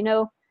reminder,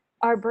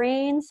 our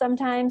brains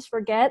sometimes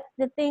forget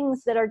the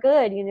things that are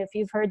good. If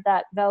you've heard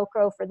that,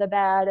 Velcro for the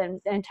bad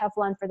and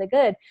Teflon for the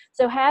good.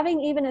 So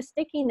having even a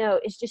sticky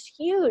note is just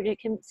huge. It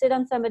can sit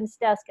on someone's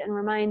desk and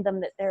remind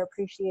them that they're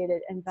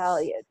appreciated and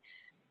valued.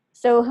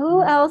 So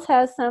who else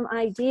has some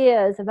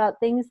ideas about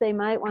things they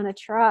might want to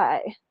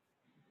try?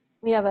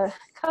 We have a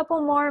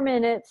couple more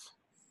minutes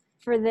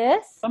for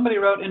this. Somebody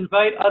wrote,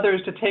 invite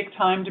others to take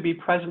time to be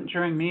present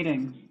during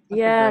meetings.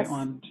 That's a great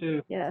one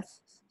too.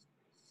 Yes.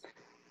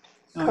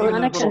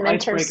 Even those little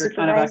icebreaker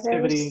kind of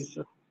activities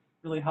are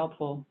really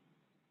helpful.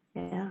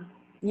 Yeah.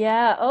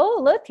 Yeah.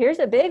 Oh, look, here's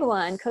a big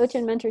one. Coach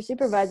and mentor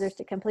supervisors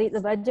to complete the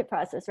budget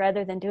process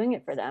rather than doing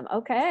it for them.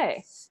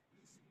 Okay.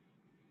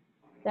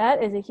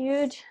 That is a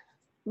huge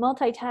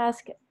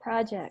multitask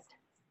project.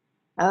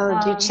 Oh,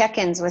 do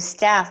check-ins with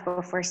staff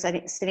before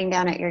sitting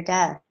down at your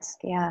desk.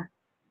 Yeah.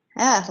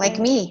 Yeah, like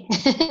me.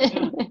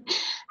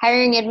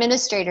 Hiring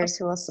administrators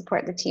who will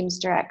support the team's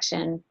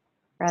direction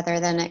rather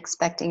than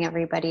expecting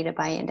everybody to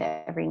buy into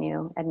every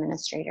new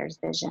administrator's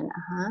vision.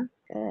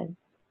 Good.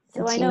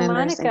 So I know,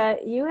 Monica,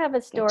 you have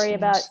a story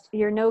about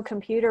your no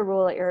computer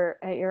rule at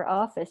your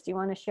office. Do you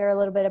want to share a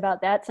little bit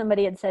about that?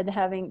 Somebody had said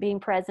being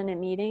present in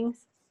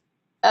meetings.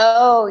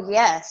 Oh,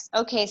 yes.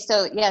 Okay,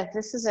 so yeah,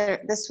 this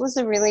was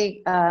a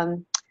really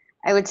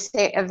I would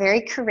say a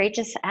very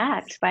courageous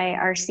act by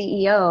our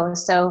CEO.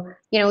 So,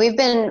 we've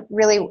been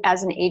really,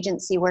 as an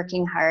agency,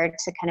 working hard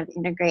to kind of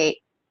integrate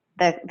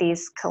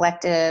these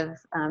collective,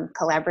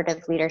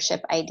 collaborative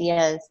leadership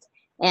ideas.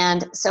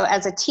 And so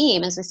as a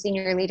team, as a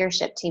senior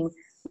leadership team,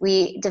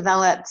 we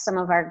developed some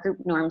of our group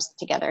norms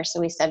together. So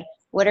we said,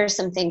 what are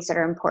some things that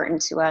are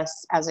important to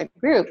us as a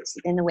group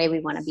in the way we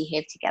want to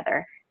behave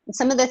together? And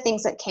some of the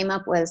things that came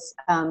up was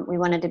we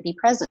wanted to be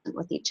present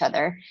with each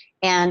other.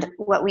 And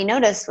what we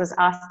noticed was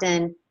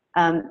often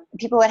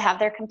people would have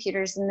their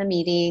computers in the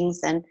meetings,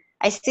 and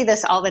I see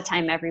this all the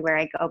time everywhere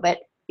I go, but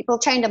people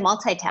trying to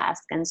multitask.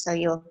 And so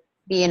you'll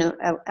be in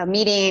a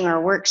meeting or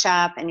a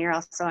workshop, and you're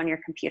also on your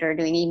computer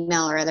doing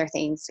email or other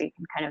things. So you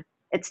can kind of,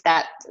 it's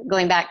that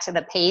going back to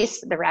the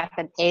pace, the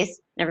rapid pace,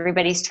 and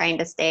everybody's trying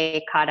to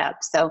stay caught up.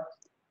 So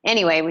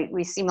anyway,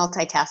 we see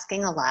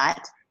multitasking a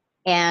lot.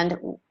 And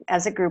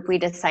as a group, we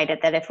decided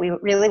that if we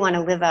really want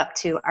to live up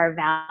to our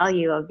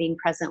value of being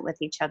present with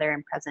each other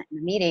and present in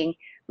the meeting,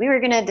 we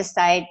were going to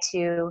decide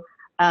to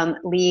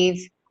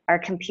leave our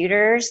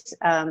computers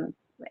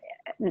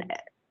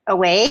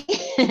away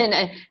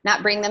and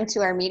not bring them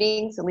to our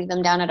meetings, and leave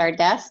them down at our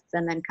desks,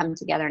 and then come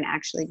together and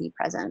actually be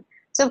present.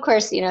 So of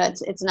course,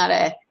 it's not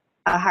a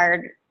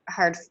hard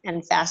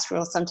and fast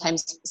rule.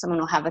 Sometimes someone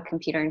will have a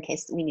computer in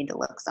case we need to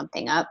look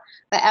something up.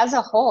 But as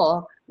a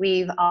whole,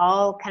 we've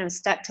all kind of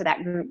stuck to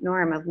that group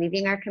norm of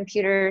leaving our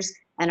computers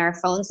and our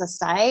phones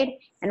aside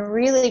and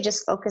really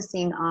just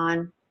focusing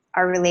on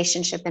our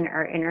relationship and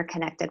our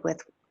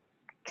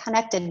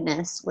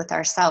connectedness with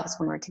ourselves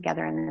when we're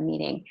together in the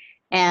meeting.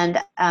 And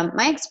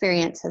my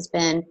experience has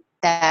been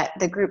that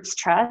the group's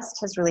trust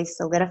has really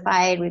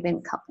solidified.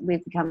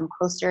 We've become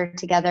closer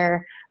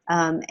together,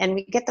 and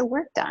we get the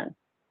work done.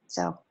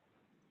 So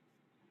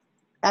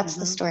that's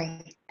the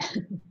story.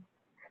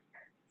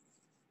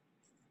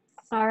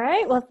 All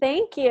right. Well,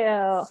 thank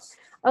you.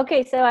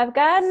 Okay,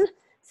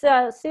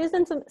 so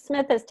Susan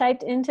Smith has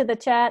typed into the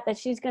chat that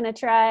she's going to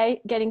try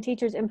getting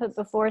teachers' input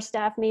before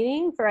staff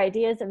meeting for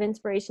ideas of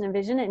inspiration and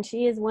vision, and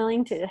she is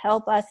willing to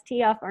help us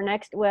tee off our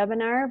next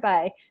webinar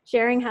by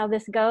sharing how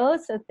this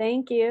goes. So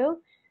thank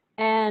you.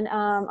 And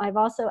I've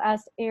also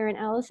asked Erin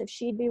Ellis if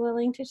she'd be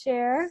willing to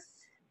share.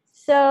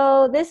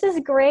 So this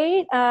is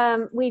great.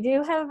 We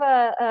do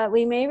have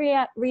we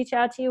may reach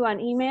out to you on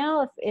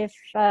email if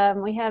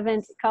we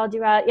haven't called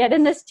you out yet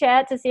in this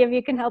chat to see if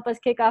you can help us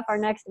kick off our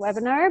next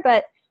webinar,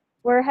 but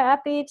we're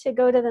happy to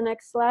go to the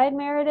next slide,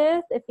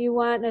 Meredith, if you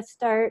want to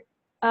start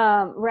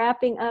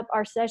wrapping up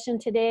our session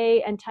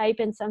today and type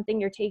in something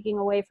you're taking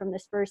away from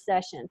this first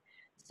session.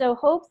 So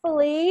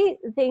hopefully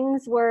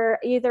things were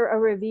either a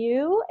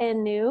review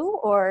and new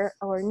or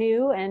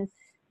new and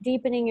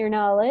deepening your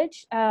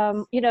knowledge.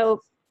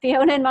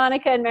 Fiona and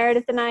Monica and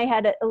Meredith and I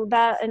had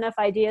about enough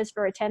ideas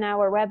for a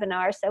 10-hour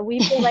webinar, so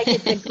we feel like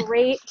it's a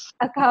great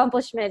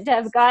accomplishment to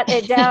have got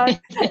it down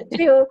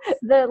to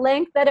the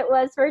length that it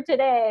was for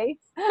today.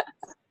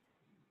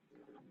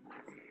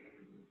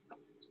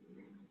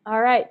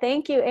 All right,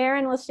 thank you.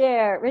 Erin will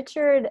share.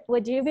 Richard,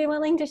 would you be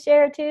willing to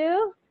share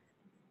too?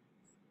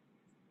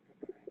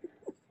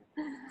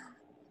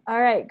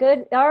 All right,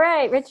 good. All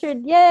right,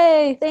 Richard,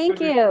 yay, thank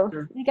you.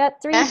 You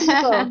got 3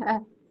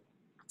 people.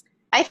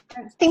 I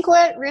think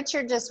what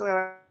Richard just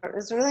wrote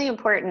is really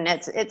important.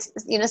 It's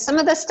some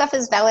of the stuff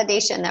is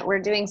validation that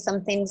we're doing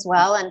some things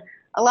well, and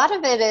a lot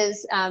of it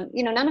is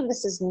none of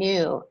this is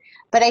new.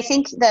 But I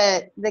think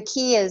the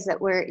key is that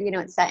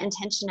it's that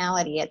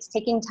intentionality. It's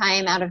taking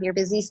time out of your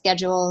busy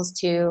schedules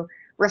to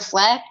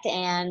reflect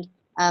and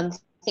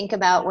think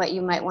about what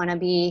you might want to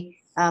be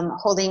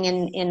holding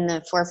in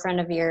the forefront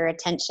of your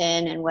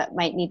attention and what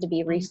might need to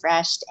be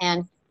refreshed,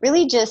 and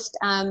really just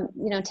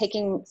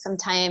taking some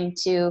time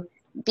to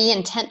be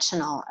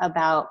intentional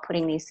about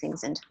putting these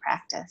things into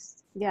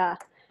practice. Yeah.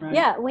 Right.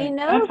 Yeah, we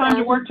know. And time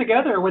to work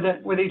together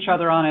with each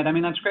other on it. I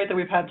mean, that's great that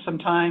we've had some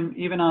time,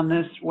 even on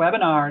this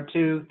webinar,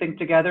 to think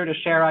together, to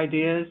share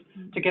ideas,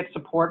 to get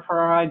support for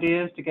our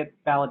ideas, to get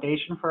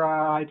validation for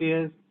our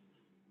ideas.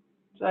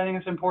 I think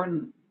it's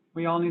important.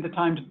 We all need the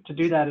time to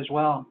do that as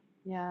well.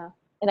 Yeah.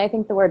 And I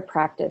think the word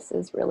practice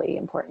is really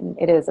important.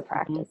 It is a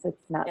practice.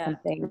 It's not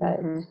something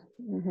that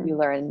you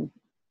learn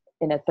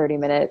in a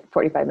 30-minute,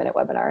 45-minute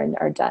webinar and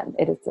are done.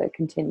 It is a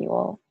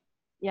continual.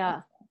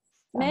 Yeah.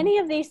 Many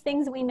of these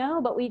things we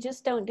know, but we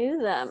just don't do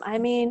them. I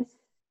mean,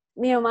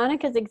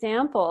 Monica's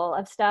example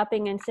of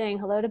stopping and saying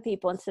hello to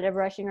people instead of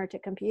rushing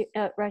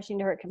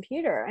to her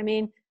computer. I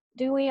mean,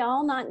 do we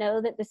all not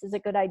know that this is a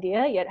good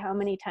idea? Yet how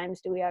many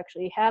times do we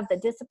actually have the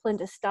discipline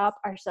to stop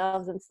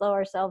ourselves and slow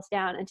ourselves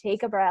down and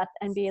take a breath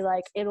and be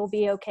like, it'll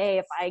be okay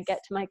if I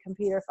get to my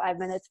computer 5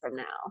 minutes from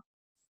now?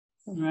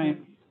 Right.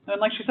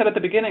 And like she said at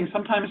the beginning,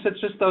 sometimes it's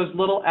just those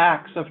little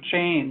acts of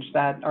change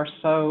that are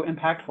so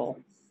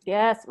impactful.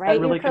 Yes, right.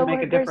 That really can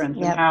make a difference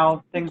in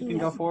how things can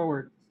go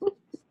forward.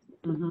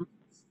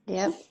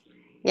 Yep.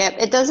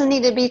 It doesn't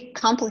need to be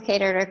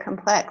complicated or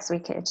complex.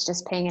 It's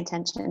just paying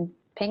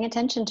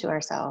attention to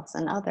ourselves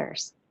and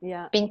others.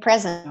 Yeah. Being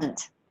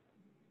present.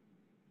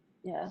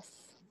 Yes.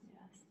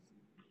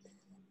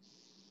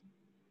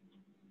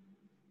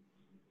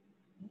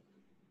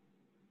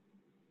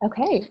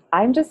 Okay,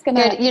 I'm just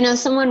gonna. Good.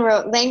 Someone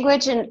wrote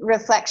language and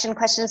reflection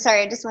questions.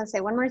 Sorry, I just want to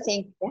say one more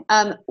thing.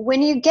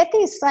 When you get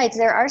these slides,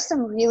 there are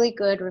some really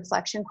good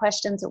reflection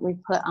questions that we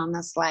put on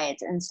the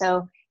slides. And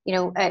so,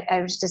 I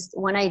was just,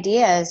 one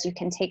idea is you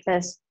can take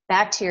this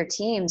back to your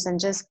teams and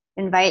just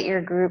invite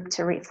your group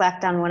to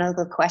reflect on one of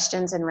the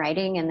questions in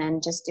writing, and then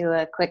just do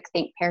a quick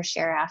think, pair,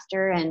 share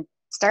after, and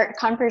start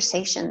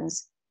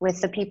conversations with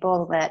the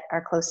people that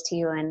are close to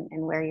you and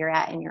where you're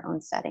at in your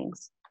own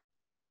settings.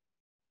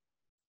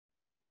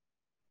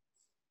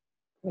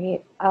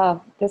 Great.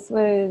 This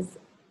was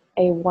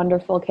a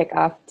wonderful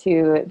kickoff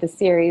to the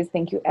series.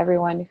 Thank you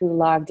everyone who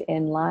logged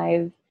in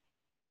live,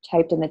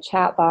 typed in the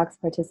chat box,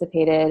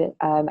 participated.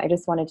 I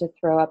just wanted to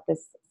throw up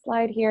this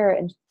slide here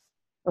and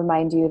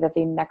remind you that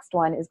the next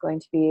one is going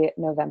to be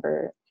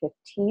November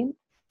 15th,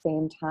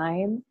 same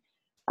time.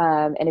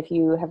 And if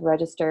you have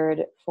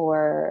registered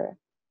for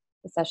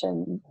the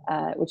session,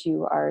 which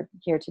you are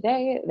here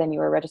today, then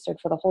you are registered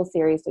for the whole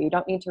series, so you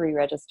don't need to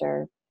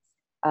re-register.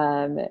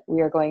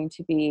 We are going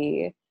to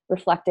be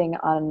reflecting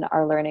on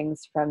our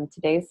learnings from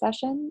today's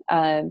session,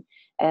 and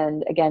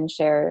again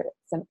share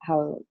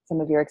how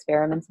some of your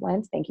experiments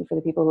went. Thank you for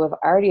the people who have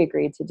already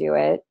agreed to do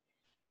it.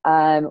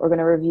 We're going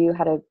to review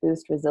how to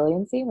boost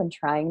resiliency when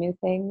trying new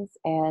things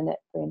and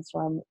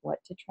brainstorm what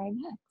to try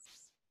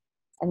next.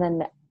 And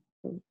then,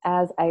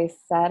 as I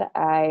said,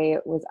 I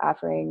was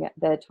offering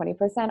the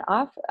 20%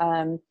 off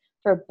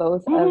for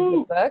both of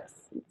the books.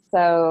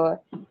 So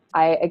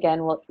I,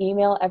 again, will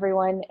email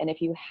everyone. And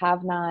if you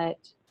have not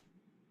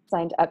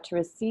signed up to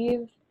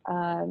receive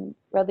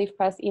Red Leaf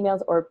Press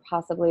emails, or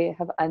possibly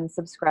have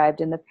unsubscribed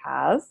in the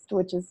past,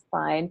 which is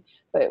fine,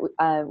 but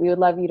we would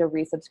love you to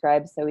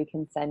resubscribe so we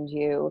can send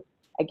you,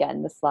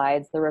 again, the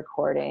slides, the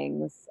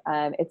recordings.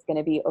 It's going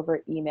to be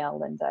over email,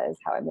 Linda, is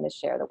how I'm going to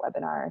share the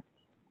webinar.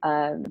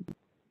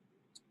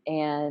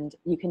 And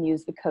you can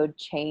use the code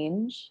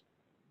CHANGE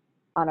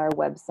on our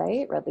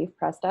website,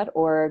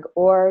 redleafpress.org,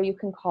 or you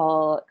can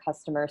call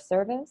customer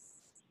service.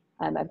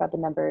 I've got the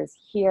numbers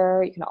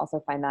here. You can also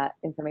find that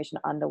information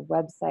on the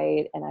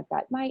website, and I've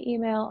got my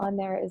email on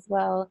there as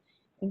well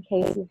in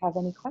case you have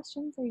any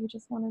questions or you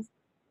just want to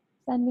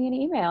send me an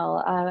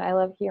email. I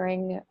love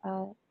hearing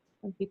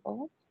from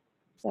people.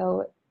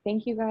 So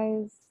thank you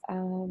guys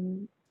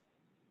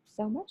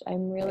so much.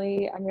 I'm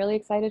really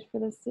excited for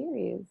this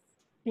series.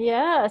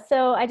 Yeah,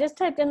 so I just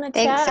typed in the chat.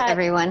 Thanks,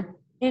 everyone.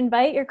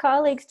 Invite your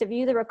colleagues to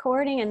view the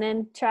recording and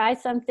then try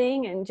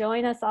something and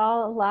join us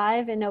all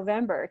live in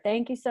November.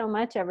 Thank you so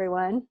much,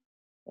 everyone.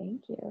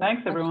 Thank you.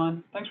 Thanks,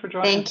 everyone. Thanks for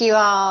joining. Thank you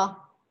all.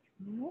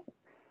 All right.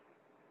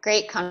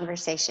 Great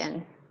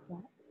conversation. Yeah.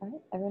 All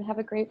right. Everyone have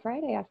a great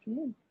Friday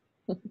afternoon.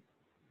 All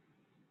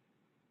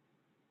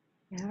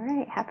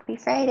right. Happy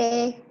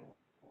Friday.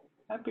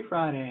 Happy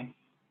Friday.